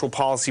the actual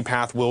policy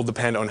path will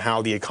depend on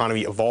how the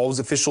economy evolves,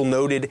 officials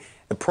noted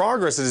the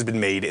progress that has been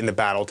made in the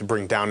battle to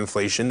bring down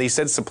inflation. They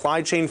said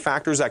supply chain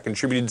factors that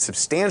contributed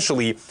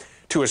substantially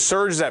to a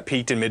surge that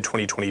peaked in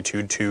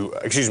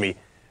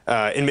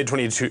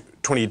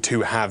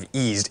mid-2022 have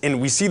eased.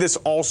 And we see this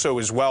also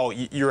as well.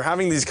 You're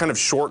having these kind of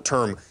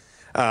short-term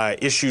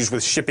issues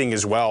with shipping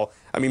as well.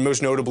 I mean,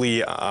 most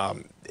notably, I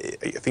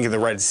think in the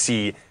Red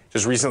Sea,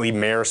 just recently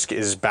Maersk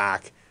is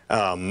back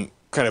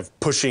kind of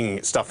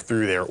pushing stuff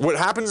through there. What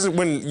happens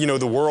when,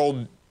 the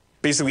world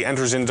basically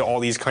enters into all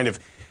these kind of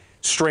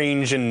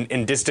strange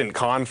and distant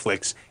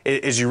conflicts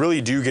is you really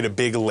do get a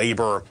big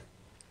labor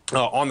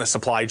on the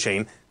supply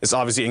chain. This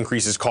obviously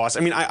increases costs.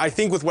 I mean, I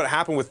think with what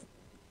happened with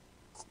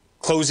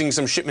closing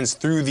some shipments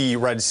through the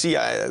Red Sea,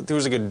 it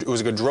was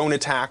like a drone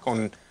attack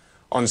on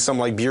some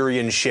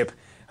Liberian ship.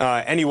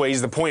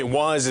 Anyways, the point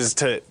is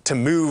to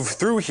move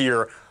through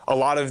here, a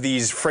lot of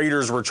these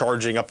freighters were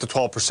charging up to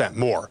 12%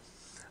 more,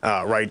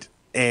 right?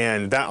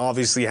 And that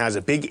obviously has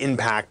a big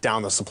impact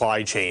down the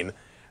supply chain.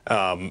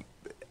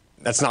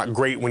 That's not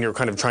great when you're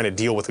kind of trying to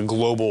deal with a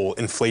global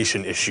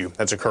inflation issue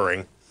that's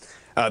occurring.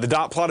 The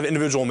dot plot of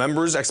individual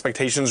members'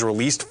 expectations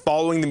released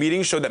following the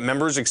meeting showed that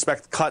members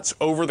expect cuts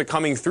over the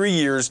coming 3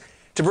 years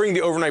to bring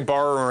the overnight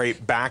borrowing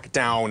rate back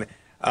down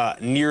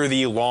near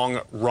the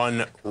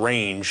long-run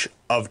range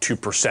of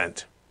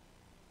 2%.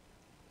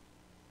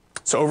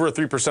 So over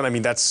 3%, I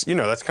mean, that's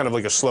kind of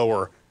like a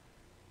slower,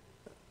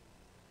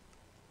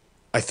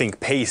 I think,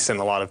 pace than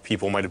a lot of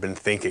people might have been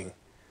thinking.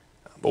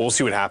 But we'll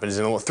see what happens.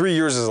 And 3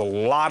 years is a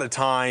lot of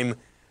time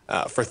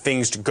for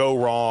things to go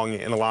wrong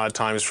and a lot of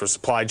times for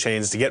supply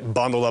chains to get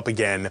bundled up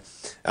again.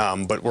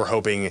 But we're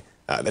hoping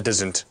that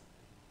doesn't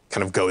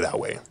kind of go that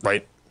way,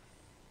 right?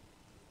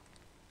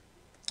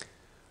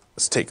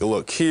 Let's take a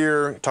look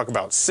here, talk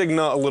about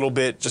Cigna a little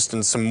bit, just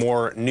in some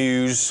more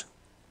news.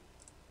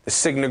 The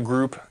Cigna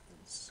Group,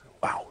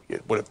 wow,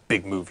 what a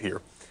big move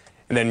here.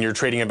 And then you're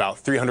trading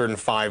about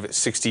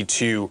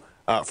 305.62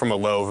 from a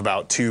low of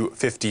about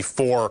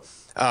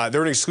 $2.54.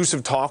 They're in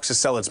exclusive talks to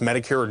sell its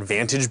Medicare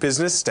Advantage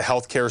business to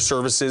Healthcare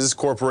Services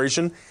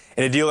Corporation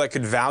in a deal that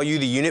could value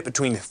the unit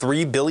between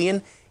 $3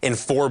 billion and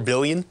 $4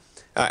 billion.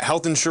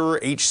 Health insurer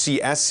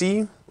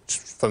HCSC, which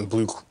is from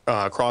Blue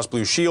Cross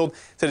Blue Shield,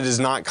 said it does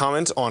not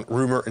comment on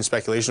rumor and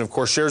speculation. Of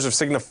course, shares of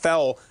Cigna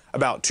fell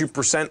about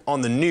 2%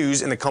 on the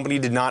news, and the company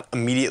did not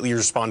immediately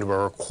respond to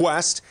a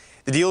request.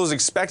 The deal is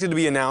expected to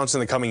be announced in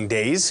the coming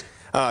days.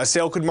 A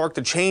sale could mark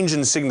the change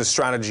in Cigna's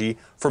strategy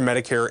for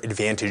Medicare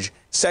Advantage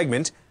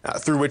segment,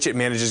 through which it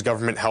manages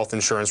government health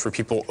insurance for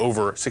people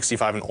over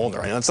 65 and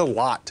older. I know that's a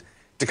lot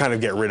to kind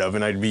of get rid of,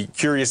 and I'd be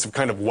curious of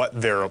kind of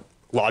what their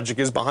logic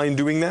is behind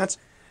doing that,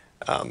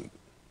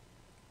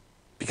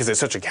 because it's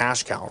such a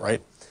cash cow,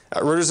 right?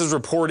 Reuters has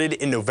reported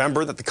in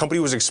November that the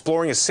company was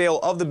exploring a sale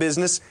of the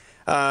business.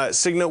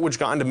 Cigna, which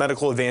got into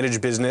medical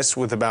advantage business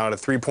with about a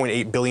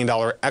 $3.8 billion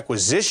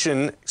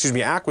acquisition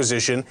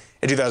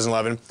in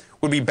 2011,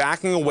 would be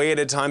backing away at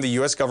a time the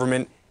U.S.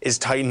 government is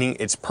tightening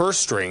its purse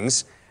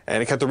strings,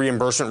 and it cut the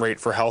reimbursement rate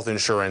for health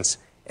insurance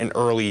in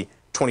early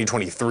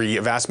 2023.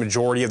 A vast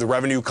majority of the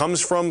revenue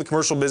comes from the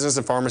commercial business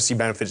and pharmacy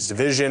benefits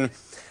division.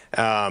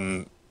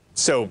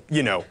 So,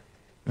 you know,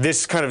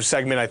 this kind of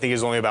segment, I think,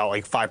 is only about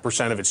like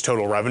 5% of its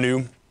total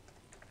revenue.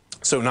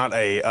 So not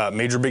a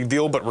major big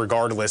deal, but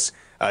regardless,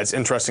 it's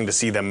interesting to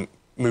see them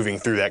moving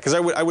through that. Because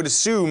I would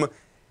assume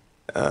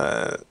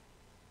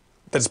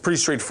that's pretty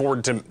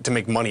straightforward to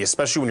make money,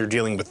 especially when you're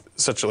dealing with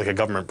such like a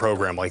government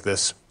program like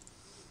this.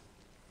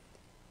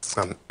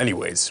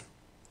 Anyways,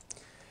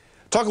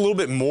 talk a little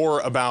bit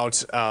more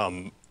about,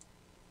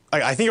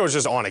 I think I was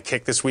just on a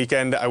kick this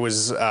weekend. I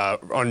was,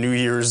 on New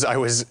Year's, I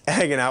was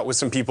hanging out with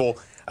some people,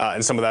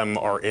 and some of them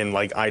are in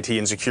like IT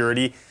and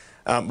security.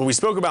 But we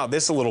spoke about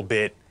this a little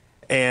bit,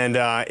 and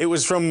it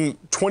was from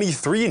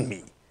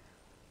 23andMe.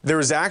 There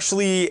was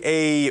actually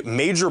a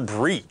major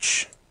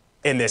breach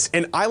in this.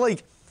 And I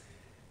like,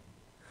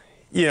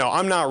 you know,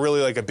 I'm not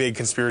really like a big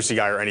conspiracy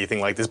guy or anything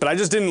like this, but I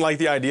just didn't like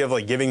the idea of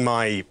like giving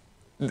my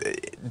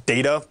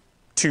data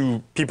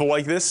to people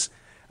like this.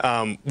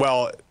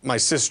 Well, my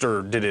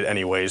sister did it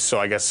anyways, so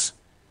I guess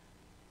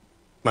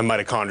my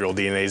mitochondrial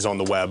DNA is on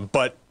the web.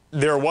 But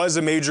there was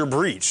a major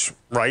breach,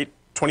 right?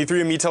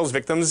 23andMe tells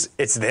victims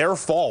it's their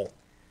fault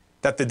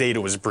that the data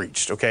was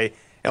breached, okay?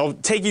 And I'll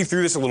take you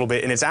through this a little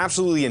bit, and it's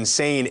absolutely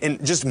insane.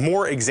 And just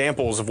more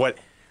examples of what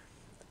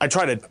I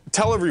try to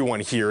tell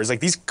everyone here is like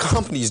these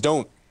companies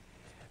don't,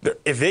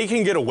 if they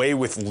can get away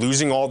with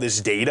losing all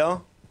this data,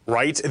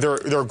 right,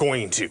 they're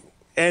going to.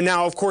 And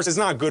now, of course, it's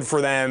not good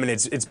for them, and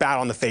it's bad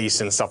on the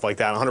face and stuff like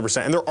that,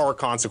 100%. And there are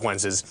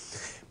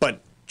consequences. But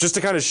just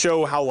to kind of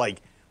show how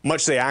like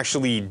much they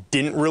actually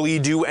didn't really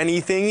do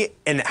anything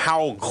and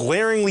how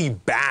glaringly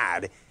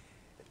bad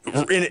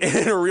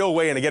in a real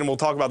way. And again, we'll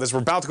talk about this.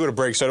 We're about to go to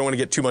break, so I don't want to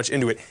get too much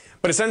into it.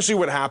 But essentially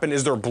what happened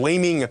is they're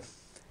blaming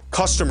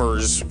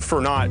customers for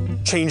not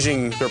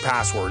changing their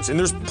passwords. And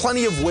there's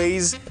plenty of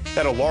ways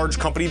that a large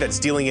company that's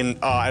dealing in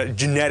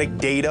genetic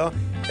data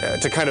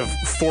to kind of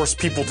force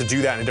people to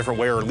do that in a different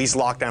way, or at least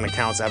lock down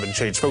accounts that haven't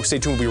changed. Folks, stay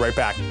tuned. We'll be right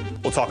back.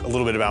 We'll talk a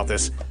little bit about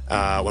this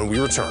when we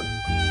return.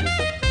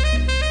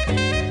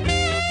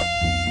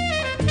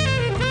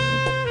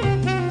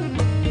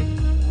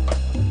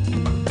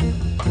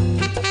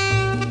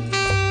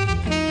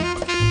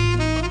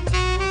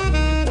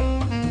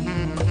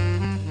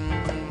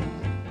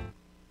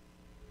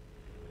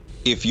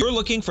 If you're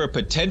looking for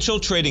potential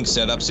trading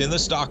setups in the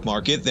stock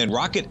market, then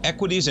Rocket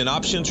Equities and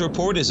Options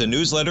Report is a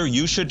newsletter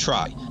you should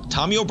try.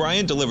 Tommy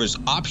O'Brien delivers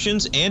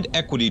options and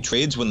equity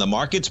trades when the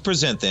markets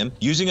present them,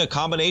 using a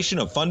combination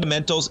of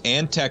fundamentals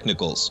and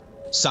technicals.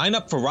 Sign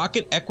up for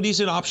Rocket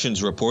Equities and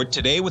Options Report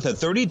today with a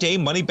 30-day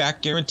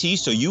money-back guarantee,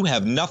 so you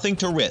have nothing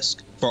to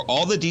risk. For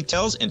all the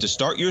details and to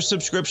start your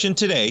subscription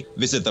today,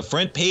 visit the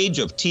front page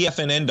of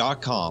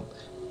TFNN.com.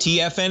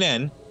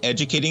 TFNN,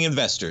 educating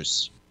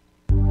investors.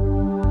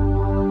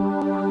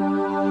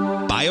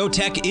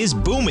 Biotech is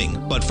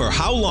booming, but for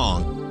how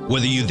long?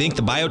 Whether you think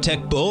the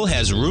biotech bull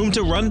has room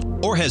to run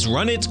or has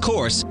run its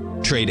course,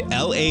 trade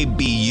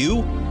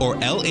LABU or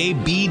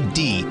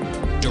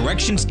LABD.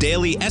 Direction's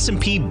daily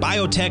S&P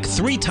Biotech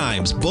 3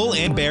 times bull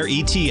and bear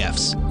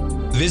ETFs.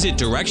 Visit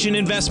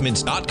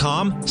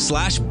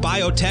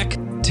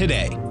directioninvestments.com/biotech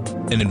today.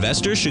 An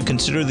investor should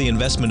consider the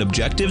investment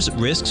objectives,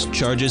 risks,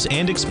 charges,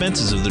 and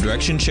expenses of the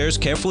Direction shares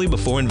carefully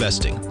before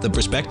investing. The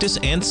prospectus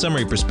and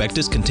summary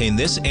prospectus contain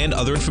this and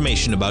other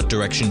information about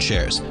Direction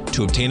shares.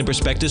 To obtain a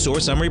prospectus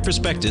or summary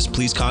prospectus,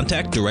 please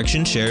contact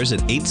Direction shares at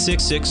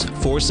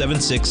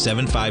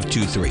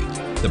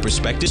 866-476-7523. The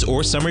prospectus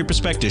or summary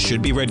prospectus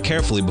should be read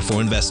carefully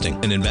before investing.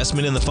 An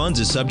investment in the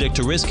funds is subject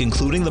to risk,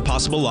 including the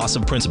possible loss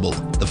of principal.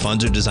 The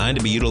funds are designed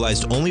to be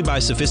utilized only by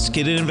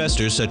sophisticated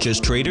investors such as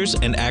traders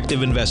and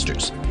active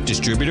investors.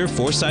 Distributor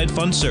Foreside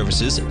Fund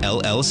Services,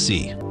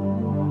 LLC.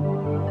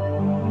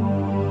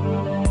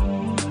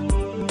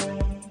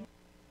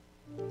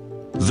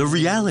 The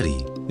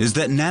reality is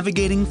that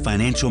navigating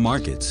financial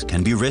markets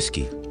can be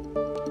risky.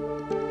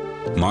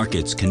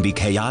 Markets can be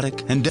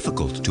chaotic and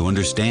difficult to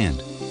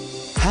understand.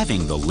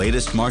 Having the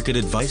latest market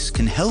advice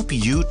can help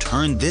you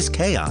turn this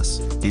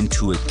chaos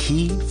into a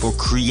key for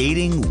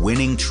creating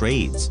winning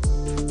trades.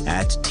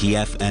 At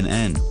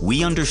TFNN,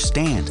 we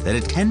understand that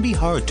it can be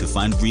hard to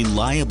find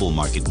reliable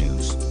market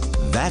news.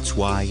 That's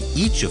why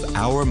each of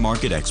our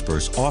market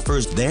experts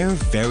offers their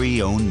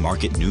very own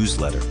market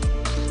newsletter,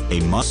 a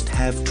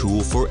must-have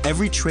tool for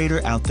every trader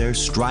out there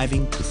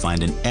striving to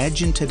find an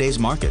edge in today's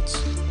markets.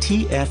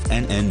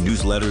 TFNN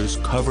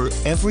newsletters cover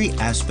every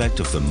aspect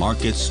of the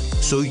markets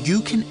so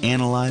you can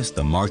analyze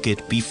the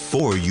market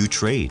before you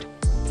trade.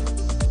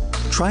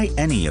 Try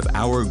any of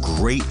our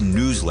great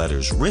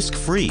newsletters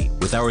risk-free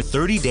with our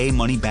 30-day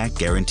money-back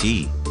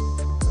guarantee.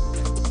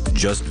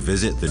 Just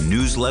visit the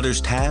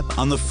Newsletters tab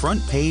on the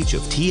front page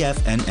of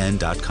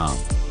TFNN.com.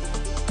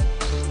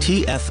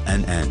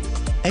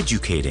 TFNN,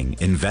 educating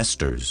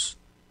investors.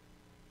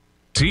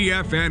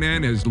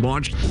 TFNN has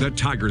launched the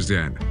Tiger's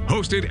Den.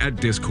 Hosted at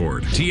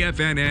Discord,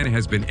 TFNN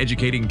has been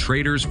educating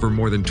traders for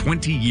more than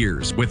 20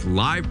 years with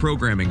live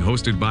programming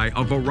hosted by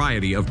a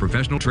variety of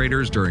professional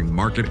traders during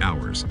market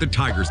hours. The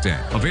Tiger's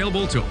Den,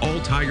 available to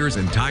all tigers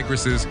and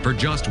tigresses for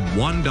just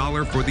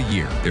 $1 for the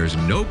year. There's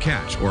no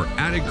catch or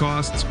added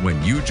costs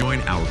when you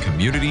join our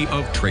community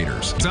of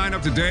traders. Sign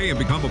up today and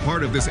become a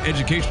part of this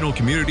educational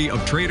community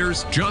of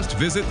traders. Just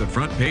visit the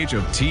front page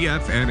of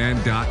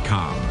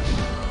TFNN.com.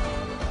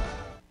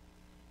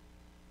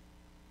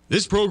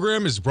 This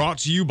program is brought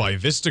to you by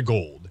Vista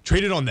Gold,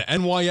 traded on the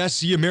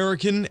NYSE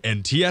American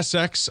and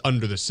TSX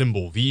under the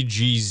symbol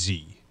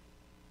VGZ.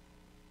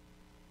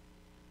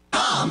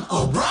 Tom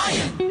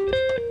O'Brien.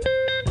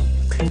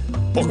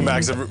 Welcome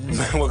back,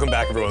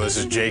 everyone. This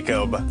is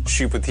Jacob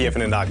Shoup with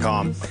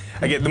TFNN.com.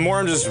 Again, the more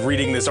I'm just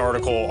reading this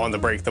article on the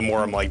break, the more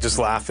I'm like just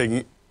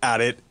laughing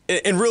at it.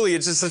 And really,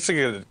 it's just such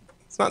a,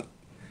 it's not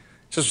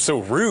just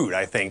so rude,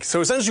 I think.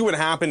 So essentially what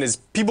happened is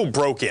people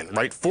broke in,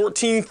 right?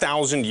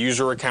 14,000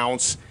 user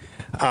accounts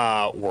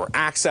were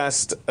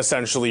accessed,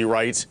 essentially,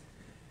 right?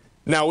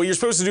 Now, what you're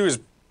supposed to do is,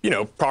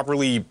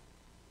 properly,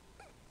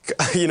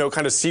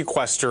 kind of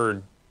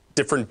sequester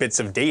different bits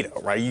of data,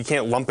 right? You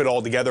can't lump it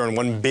all together in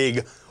one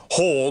big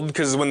hold,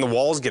 because when the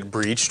walls get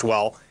breached,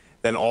 well,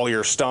 then all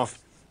your stuff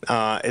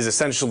is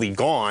essentially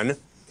gone.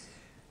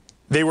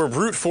 They were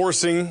brute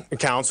forcing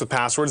accounts with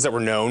passwords that were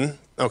known.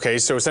 Okay,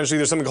 so essentially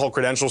there's something called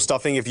credential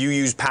stuffing. If you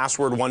use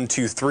password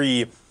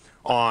 123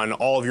 on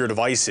all of your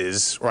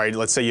devices, right?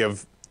 Let's say you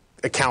have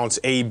accounts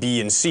A, B,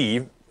 and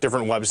C,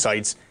 different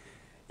websites.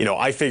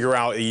 I figure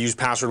out you use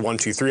password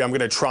 123. I'm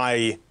going to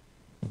try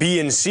B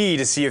and C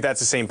to see if that's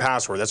the same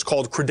password. That's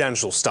called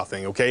credential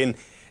stuffing, okay? And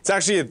it's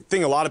actually a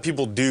thing a lot of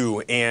people do,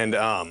 and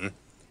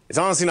it's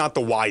honestly not the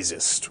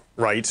wisest,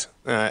 right?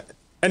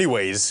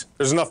 Anyways,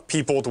 there's enough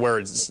people to where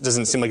it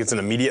doesn't seem like it's an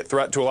immediate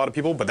threat to a lot of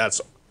people, but that's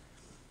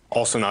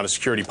also not a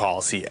security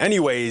policy.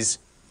 Anyways,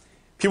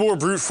 people were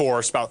brute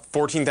force, about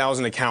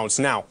 14,000 accounts.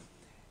 Now,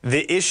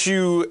 the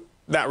issue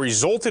that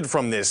resulted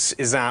from this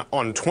is that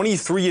on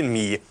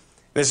 23andMe,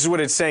 this is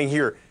what it's saying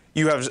here,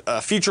 you have a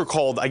feature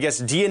called, I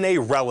guess, DNA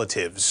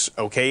relatives,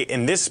 okay?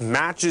 And this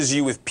matches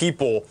you with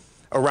people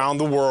around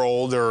the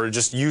world or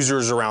just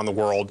users around the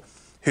world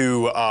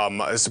who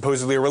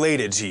supposedly are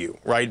related to you,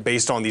 right,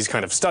 based on these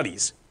kind of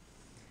studies.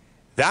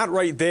 That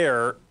right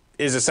there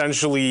is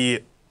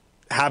essentially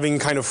having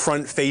kind of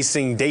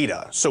front-facing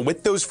data. So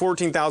with those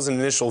 14,000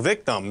 initial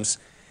victims,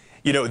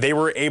 they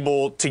were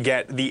able to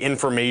get the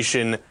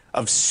information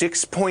of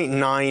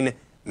 6.9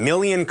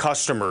 million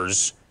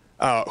customers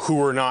who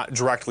were not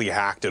directly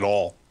hacked at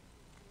all.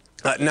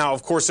 Now,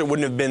 of course, it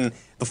wouldn't have been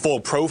the full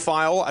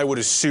profile, I would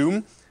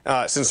assume,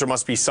 since there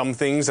must be some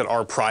things that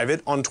are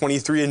private on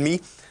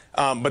 23andMe.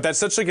 But that's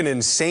such like an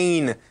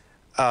insane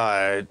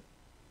kind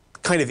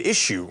of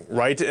issue,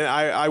 right?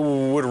 I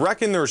would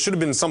reckon there should have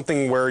been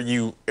something where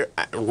you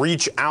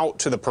reach out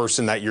to the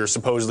person that you're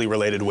supposedly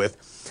related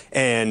with,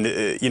 and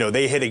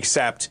they hit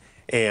accept,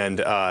 and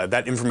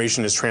that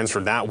information is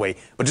transferred that way.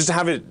 But just to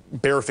have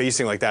it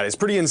bare-facing like that is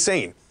pretty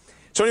insane.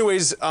 So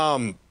anyways,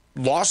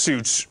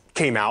 lawsuits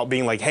came out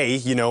being like, hey,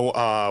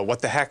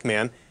 what the heck,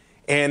 man?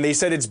 And they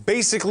said it's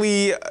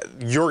basically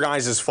your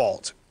guys'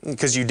 fault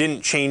because you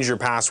didn't change your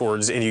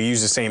passwords and you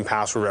use the same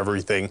password for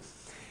everything.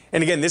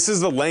 And again, this is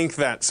the length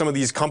that some of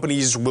these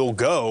companies will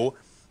go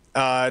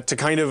to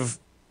kind of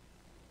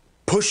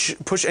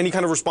push any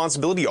kind of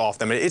responsibility off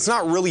them. It's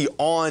not really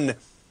on,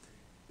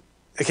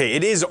 okay,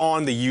 it is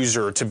on the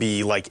user to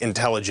be like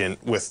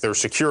intelligent with their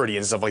security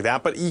and stuff like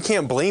that, but you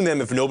can't blame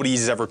them if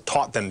nobody's ever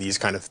taught them these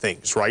kind of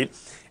things, right?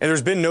 And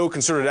there's been no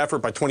concerted effort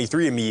by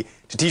 23andMe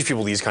to teach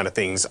people these kind of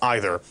things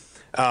either.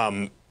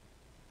 So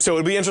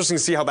it'll be interesting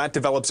to see how that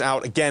develops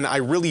out. Again, I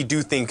really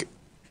do think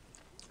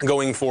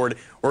going forward,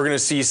 we're going to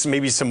see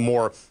maybe some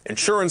more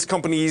insurance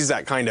companies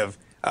that kind of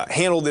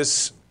handle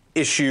this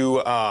issue,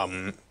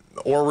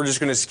 or we're just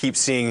going to keep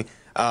seeing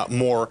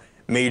more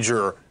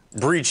major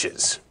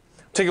breaches.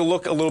 Take a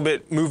look a little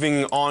bit,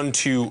 moving on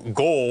to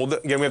gold.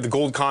 Again, we have the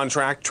gold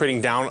contract trading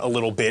down a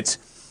little bit.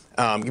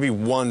 Give me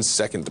 1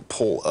 second to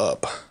pull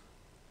up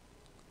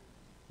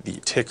the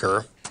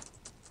ticker.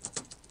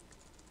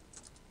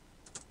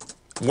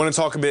 I want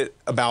to talk a bit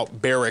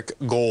about Barrick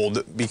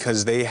Gold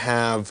because they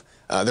have,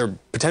 they're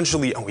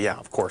potentially, oh yeah,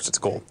 of course, it's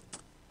gold.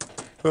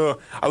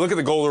 I look at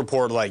the gold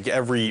report like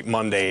every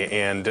Monday,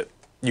 and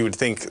you would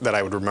think that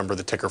I would remember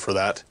the ticker for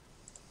that.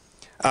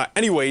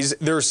 Anyways,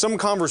 there's some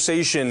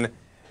conversation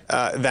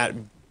that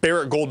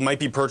Barrick Gold might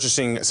be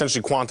purchasing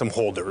essentially Quantum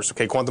Holders.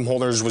 Okay, Quantum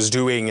Holders was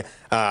doing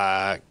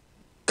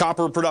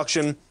copper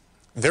production.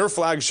 Their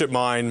flagship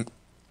mine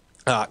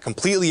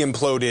completely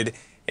imploded,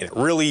 and it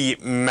really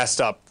messed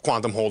up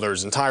Quantum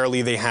Holders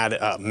entirely. They had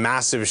a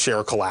massive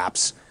share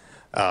collapse.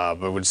 I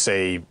would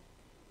say,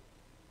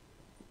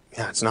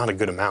 yeah, it's not a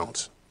good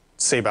amount.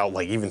 Say about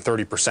like even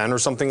 30% or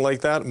something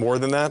like that, more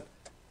than that.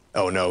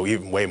 Oh no,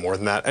 even way more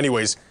than that.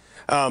 Anyways,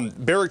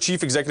 Barrick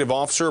Chief Executive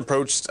Officer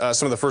approached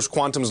some of the First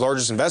Quantum's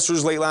largest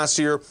investors late last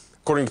year,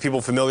 according to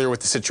people familiar with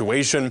the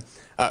situation,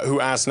 who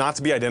asked not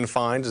to be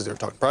identified as they're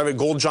talking private.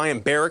 Gold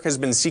giant Barrick has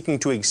been seeking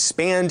to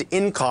expand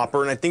in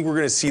copper, and I think we're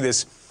going to see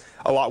this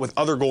a lot with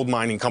other gold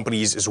mining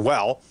companies as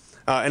well.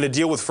 And a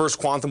deal with First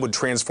Quantum would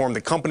transform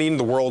the company into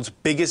the world's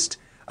biggest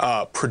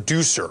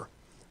producer.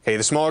 Okay,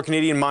 the smaller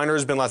Canadian miner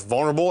has been left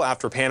vulnerable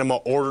after Panama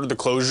ordered the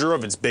closure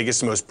of its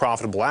biggest and most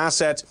profitable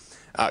asset,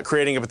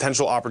 creating a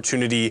potential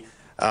opportunity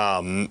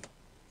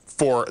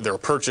for their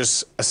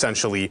purchase,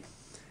 essentially.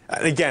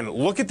 And again,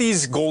 look at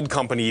these gold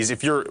companies.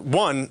 If you're,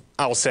 one,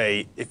 I'll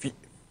say, if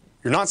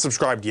you're not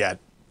subscribed yet,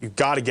 you've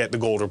got to get the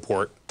gold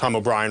report. Tom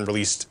O'Brien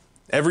released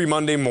every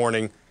Monday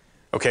morning.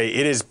 Okay,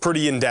 it is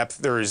pretty in-depth.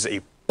 There is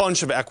a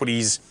bunch of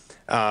equities,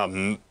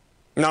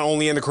 not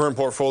only in the current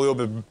portfolio,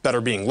 but that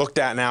are being looked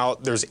at now.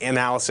 There's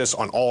analysis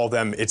on all of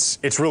them.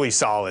 It's really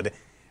solid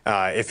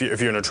if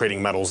you're into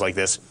trading metals like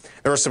this.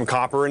 There is some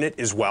copper in it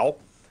as well.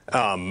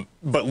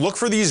 But look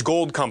for these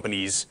gold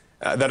companies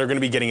that are going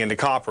to be getting into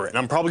copper. And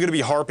I'm probably going to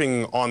be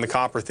harping on the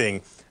copper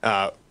thing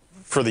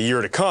for the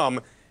year to come.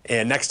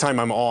 And next time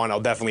I'm on,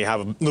 I'll definitely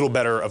have a little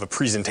better of a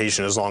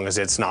presentation, as long as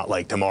it's not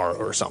like tomorrow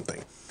or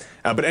something.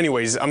 But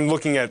anyways, I'm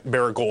looking at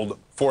Barrick Gold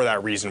for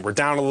that reason. We're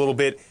down a little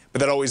bit, but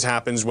that always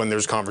happens when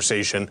there's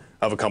conversation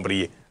of a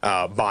company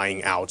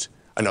buying out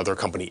another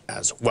company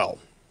as well.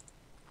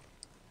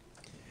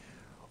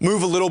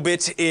 Move a little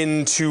bit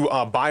into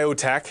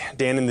biotech.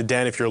 Dan in the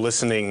Den, if you're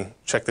listening,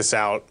 check this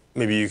out.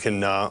 Maybe you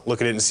can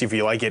look at it and see if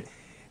you like it.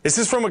 This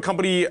is from a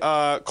company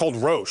called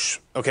Roche.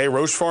 Okay,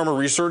 Roche Pharma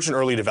Research and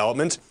Early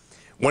Development.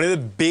 One of the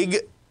big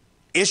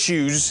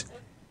issues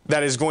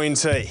that is going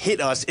to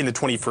hit us in the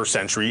 21st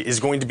century is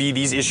going to be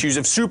these issues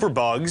of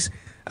superbugs,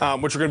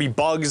 which are going to be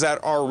bugs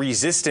that are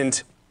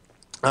resistant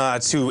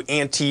to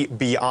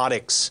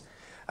antibiotics.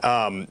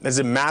 That's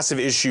a massive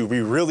issue. We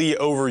really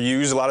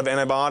overuse a lot of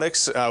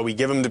antibiotics. We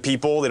give them to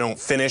people. They don't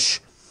finish.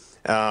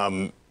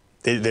 They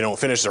don't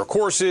finish their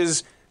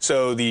courses.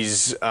 So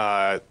these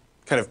kind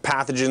of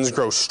pathogens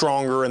grow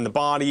stronger in the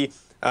body.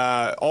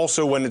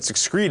 Also, when it's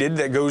excreted,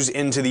 that goes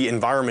into the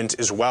environment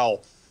as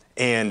well.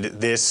 And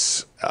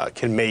this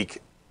can make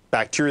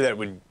bacteria that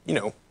would,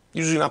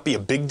 usually not be a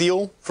big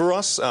deal for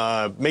us,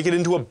 make it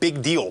into a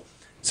big deal,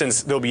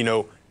 since there'll be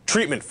no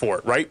treatment for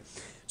it, right?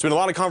 There's been a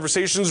lot of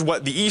conversations.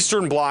 What the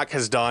Eastern Bloc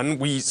has done,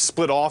 we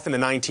split off in the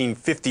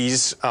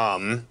 1950s,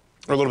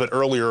 or a little bit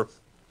earlier,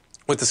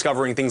 with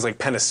discovering things like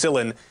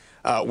penicillin,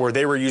 where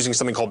they were using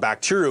something called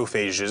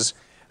bacteriophages,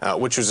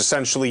 which was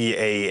essentially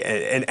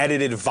an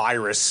edited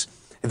virus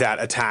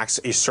that attacks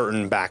a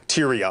certain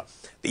bacteria.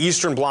 The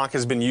Eastern Bloc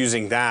has been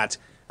using that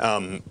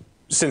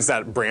since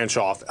that branch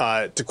off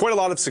to quite a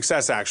lot of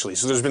success, actually.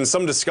 So there's been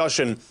some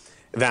discussion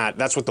that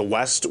that's what the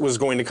West was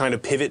going to kind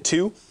of pivot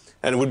to,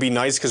 and it would be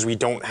nice because we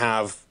don't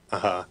have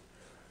a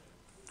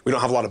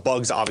lot of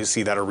bugs,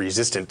 obviously, that are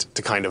resistant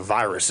to kind of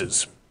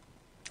viruses.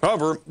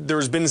 However,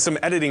 there's been some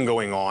editing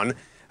going on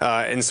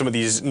in some of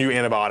these new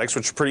antibiotics,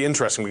 which are pretty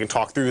interesting. We can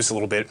talk through this a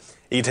little bit.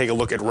 You can take a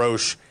look at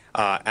Roche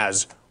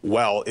as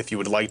well if you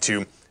would like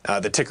to.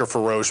 The ticker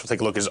for Roche, we'll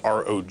take a look, is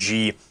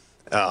ROG.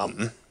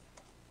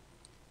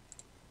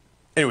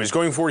 Anyways,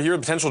 going forward here, the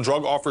potential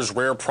drug offers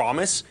rare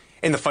promise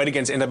in the fight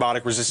against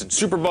antibiotic-resistant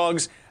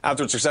superbugs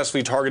after it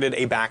successfully targeted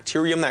a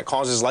bacterium that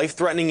causes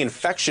life-threatening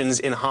infections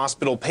in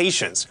hospital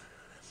patients.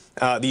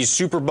 These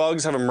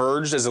superbugs have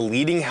emerged as a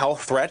leading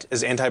health threat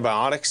as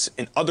antibiotics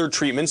and other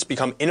treatments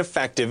become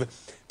ineffective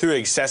through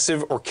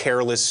excessive or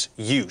careless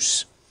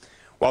use.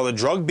 While the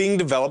drug being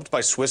developed by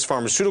Swiss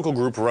pharmaceutical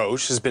group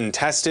Roche has been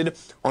tested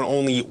on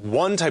only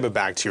one type of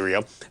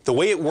bacteria, the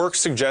way it works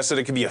suggests that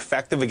it can be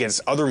effective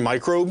against other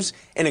microbes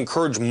and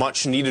encourage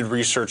much-needed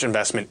research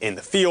investment in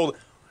the field.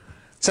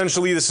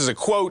 Essentially, this is a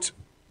quote.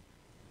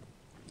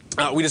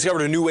 We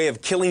discovered a new way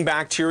of killing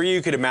bacteria.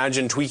 You could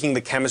imagine tweaking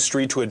the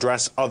chemistry to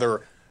address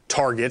other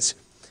targets.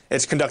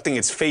 It's conducting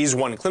its phase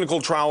 1 clinical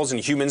trials in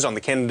humans on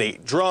the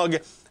candidate drug,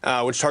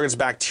 which targets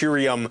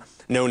bacterium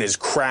known as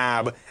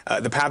crab.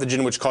 The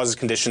pathogen, which causes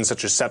conditions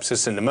such as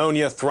sepsis and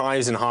pneumonia,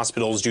 thrives in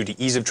hospitals due to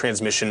ease of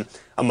transmission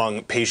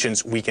among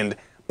patients weakened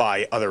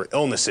by other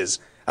illnesses.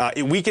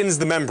 It weakens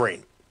the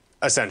membrane,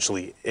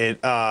 essentially.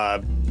 It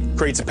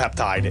creates a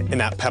peptide, and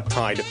that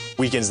peptide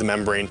weakens the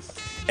membrane.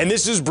 And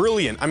this is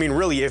brilliant. I mean,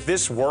 really, if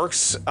this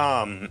works,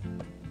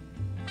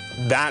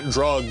 that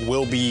drug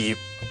will be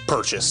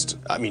purchased.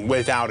 I mean,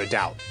 without a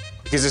doubt,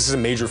 because this is a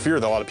major fear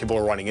that a lot of people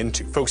are running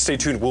into. Folks, stay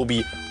tuned. We'll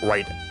be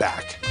right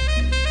back.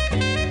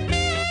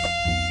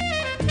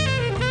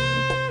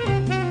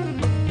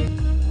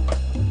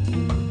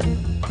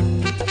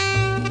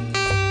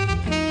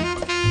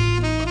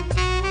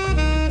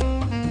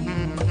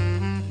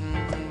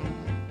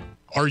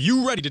 Are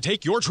you ready to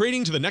take your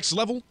trading to the next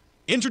level?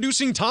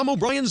 Introducing Tom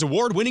O'Brien's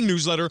award-winning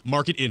newsletter,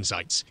 Market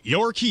Insights,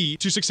 your key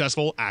to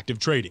successful active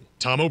trading.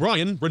 Tom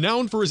O'Brien,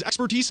 renowned for his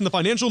expertise in the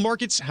financial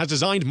markets, has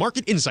designed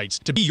Market Insights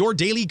to be your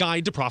daily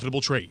guide to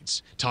profitable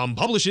trades. Tom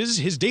publishes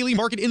his daily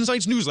Market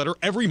Insights newsletter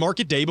every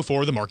market day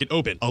before the market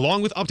open,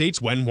 along with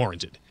updates when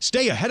warranted.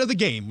 Stay ahead of the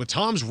game with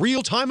Tom's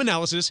real-time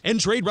analysis and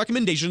trade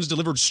recommendations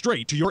delivered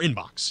straight to your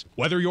inbox.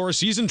 Whether you're a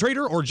seasoned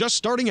trader or just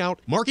starting out,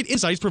 Market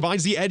Insights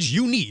provides the edge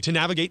you need to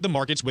navigate the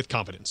markets with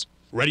confidence.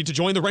 Ready to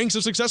join the ranks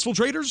of successful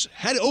traders?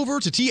 Head over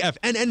to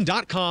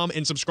TFNN.com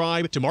and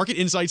subscribe to Market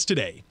Insights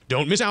today.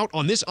 Don't miss out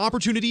on this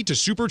opportunity to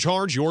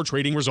supercharge your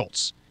trading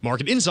results.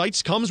 Market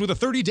Insights comes with a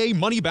 30-day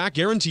money-back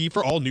guarantee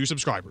for all new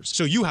subscribers,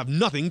 so you have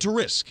nothing to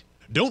risk.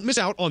 Don't miss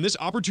out on this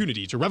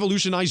opportunity to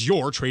revolutionize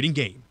your trading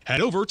game.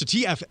 Head over to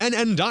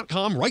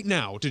TFNN.com right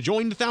now to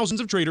join the thousands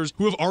of traders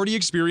who have already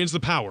experienced the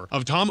power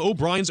of Tom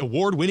O'Brien's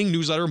award-winning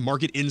newsletter,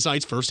 Market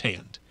Insights,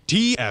 firsthand.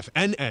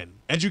 TFNN,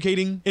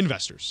 educating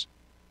investors.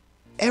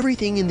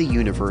 Everything in the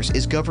universe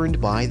is governed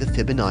by the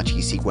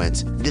Fibonacci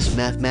sequence. This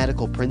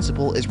mathematical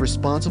principle is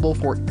responsible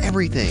for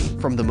everything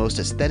from the most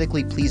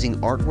aesthetically pleasing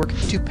artwork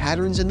to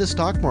patterns in the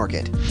stock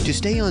market. To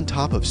stay on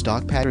top of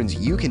stock patterns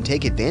you can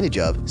take advantage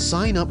of,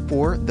 sign up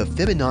for the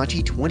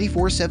Fibonacci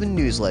 24/7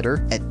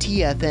 newsletter at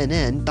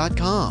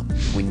TFNN.com.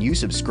 When you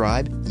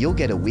subscribe, you'll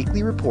get a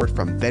weekly report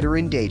from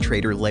veteran day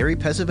trader Larry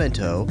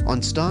Pesavento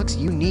on stocks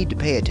you need to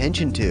pay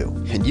attention to.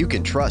 And you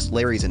can trust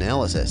Larry's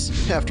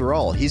analysis. After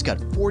all, he's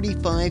got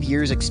 45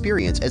 years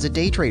experience as a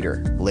day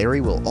trader.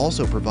 Larry will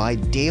also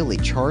provide daily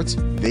charts,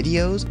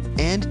 videos,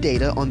 and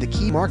data on the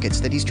key markets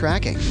that he's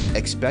tracking.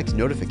 Expect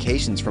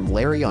notifications from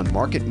Larry on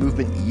market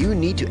movement you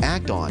need to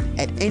act on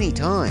at any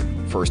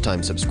time.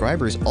 First-time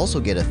subscribers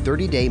also get a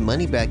 30-day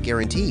money-back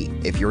guarantee.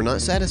 If you're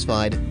not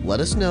satisfied, let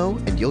us know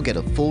and you'll get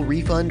a full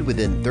refund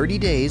within 30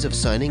 days of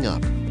signing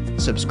up.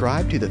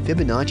 Subscribe to the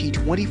Fibonacci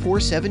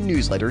 24/7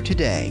 newsletter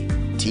today.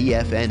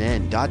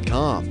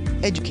 TFNN.com,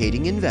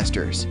 educating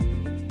investors.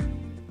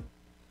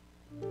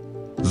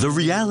 The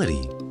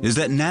reality is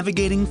that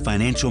navigating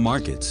financial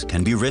markets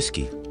can be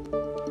risky.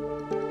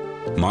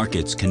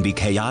 Markets can be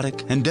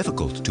chaotic and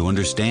difficult to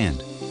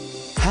understand.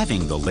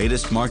 Having the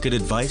latest market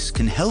advice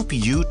can help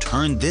you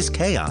turn this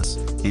chaos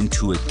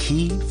into a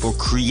key for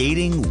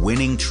creating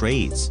winning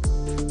trades.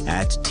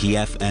 At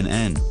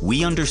TFNN,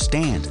 we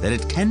understand that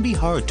it can be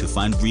hard to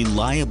find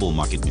reliable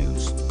market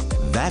news.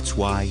 That's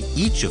why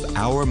each of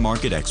our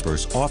market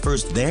experts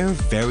offers their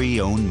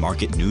very own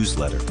market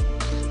newsletter.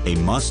 A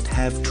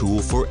must-have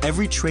tool for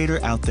every trader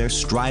out there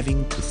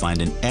striving to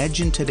find an edge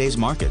in today's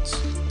markets.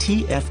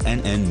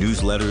 TFNN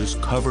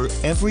newsletters cover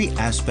every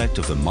aspect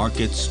of the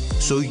markets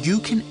so you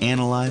can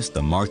analyze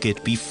the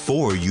market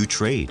before you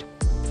trade.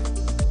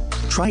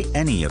 Try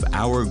any of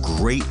our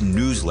great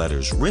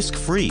newsletters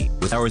risk-free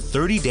with our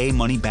 30-day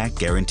money-back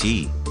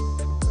guarantee.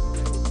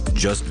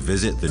 Just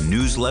visit the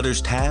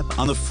Newsletters tab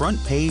on the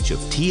front page of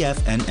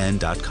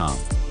TFNN.com.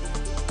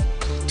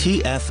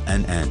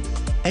 TFNN.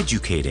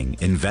 Educating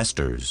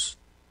investors.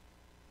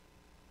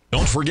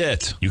 Don't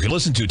forget, you can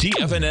listen to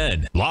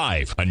TFNN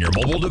live on your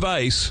mobile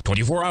device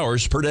 24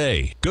 hours per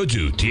day. Go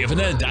to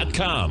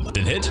TFNN.com,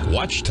 then hit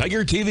Watch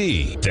Tiger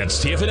TV.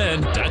 That's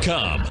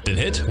TFNN.com, then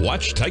hit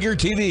Watch Tiger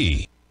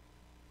TV.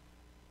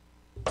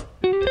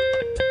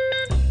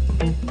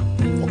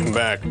 Welcome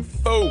back,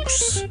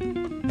 folks. I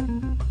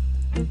don't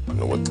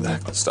know what the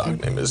heck the stock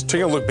name is.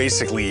 Taking a look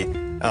basically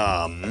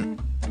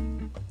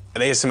at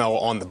ASML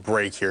on the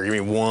break here. Give me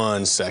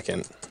 1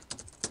 second.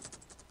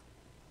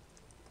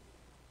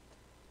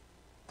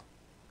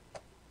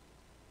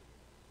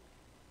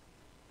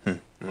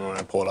 I'm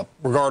gonna pull it up.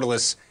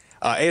 Regardless,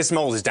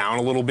 ASML is down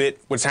a little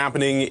bit. What's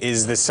happening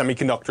is the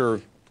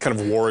semiconductor kind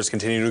of war is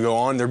continuing to go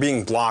on. They're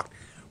being blocked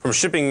from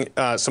shipping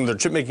some of their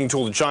chip making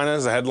tool to China,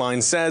 as the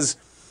headline says.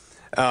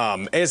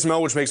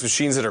 ASML, which makes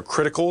machines that are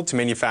critical to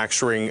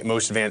manufacturing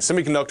most advanced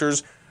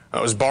semiconductors,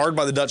 was barred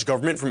by the Dutch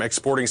government from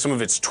exporting some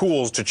of its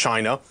tools to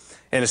China.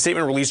 In a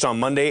statement released on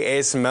Monday,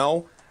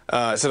 ASML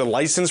said a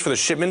license for the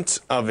shipment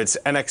of its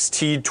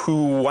NXT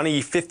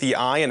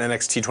 2050i and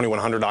NXT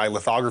 2100i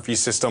lithography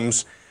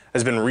systems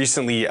has been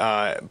recently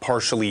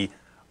partially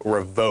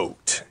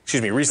revoked.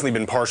 Recently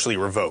been partially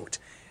revoked.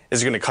 This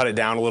is going to cut it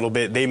down a little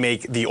bit. They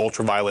make the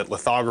ultraviolet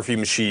lithography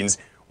machines,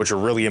 which are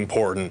really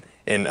important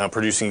in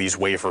producing these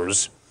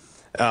wafers.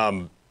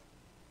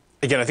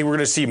 Again, I think we're going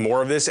to see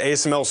more of this.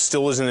 ASML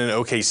still is in an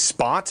okay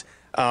spot.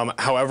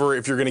 However,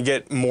 if you're going to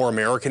get more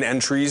American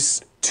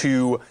entries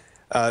to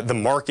the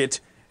market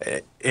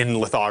in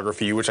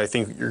lithography, which I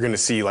think you're going to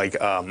see like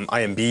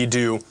IMB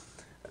do,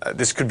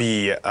 this could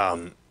be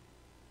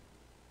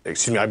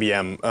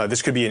IBM,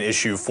 this could be an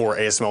issue for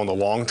ASML in the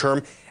long term.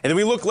 And then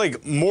we look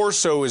like more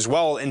so as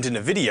well into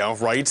NVIDIA,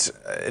 right?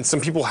 And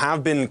some people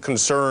have been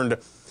concerned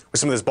with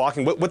some of this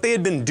blocking. What they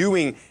had been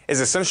doing is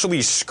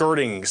essentially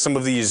skirting some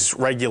of these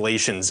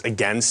regulations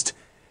against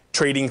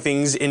trading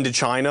things into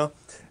China.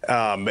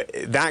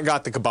 That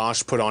got the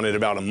kibosh put on it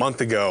about a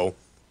month ago.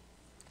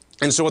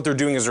 And so what they're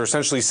doing is they're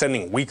essentially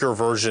sending weaker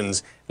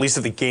versions, at least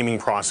of the gaming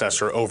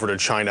processor, over to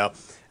China,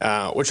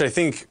 which I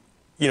think,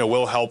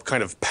 will help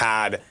kind of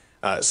pad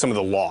some of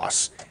the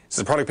loss.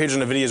 So the product page on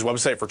NVIDIA's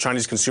website for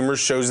Chinese consumers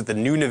shows that the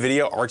new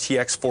NVIDIA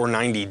RTX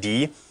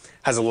 490D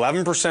has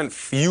 11%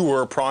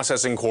 fewer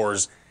processing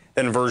cores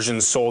than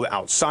versions sold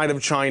outside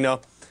of China.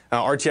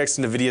 RTX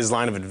and NVIDIA's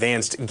line of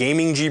advanced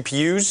gaming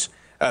GPUs.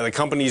 The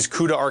company's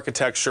CUDA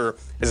architecture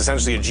is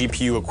essentially a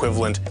GPU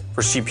equivalent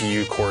for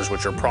CPU cores,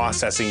 which are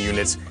processing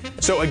units.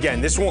 So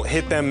again, this won't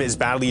hit them as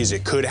badly as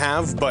it could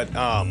have, but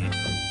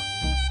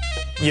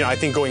I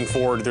think going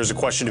forward, there's a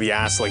question to be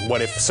asked, like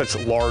what if such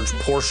large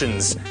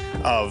portions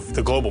of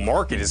the global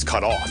market is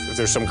cut off, if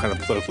there's some kind of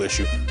political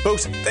issue.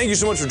 Folks, thank you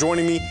so much for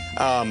joining me.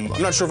 I'm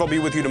not sure if I'll be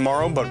with you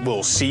tomorrow, but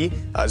we'll see.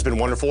 It's been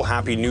wonderful.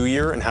 Happy New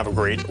Year, and have a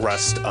great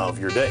rest of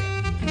your day.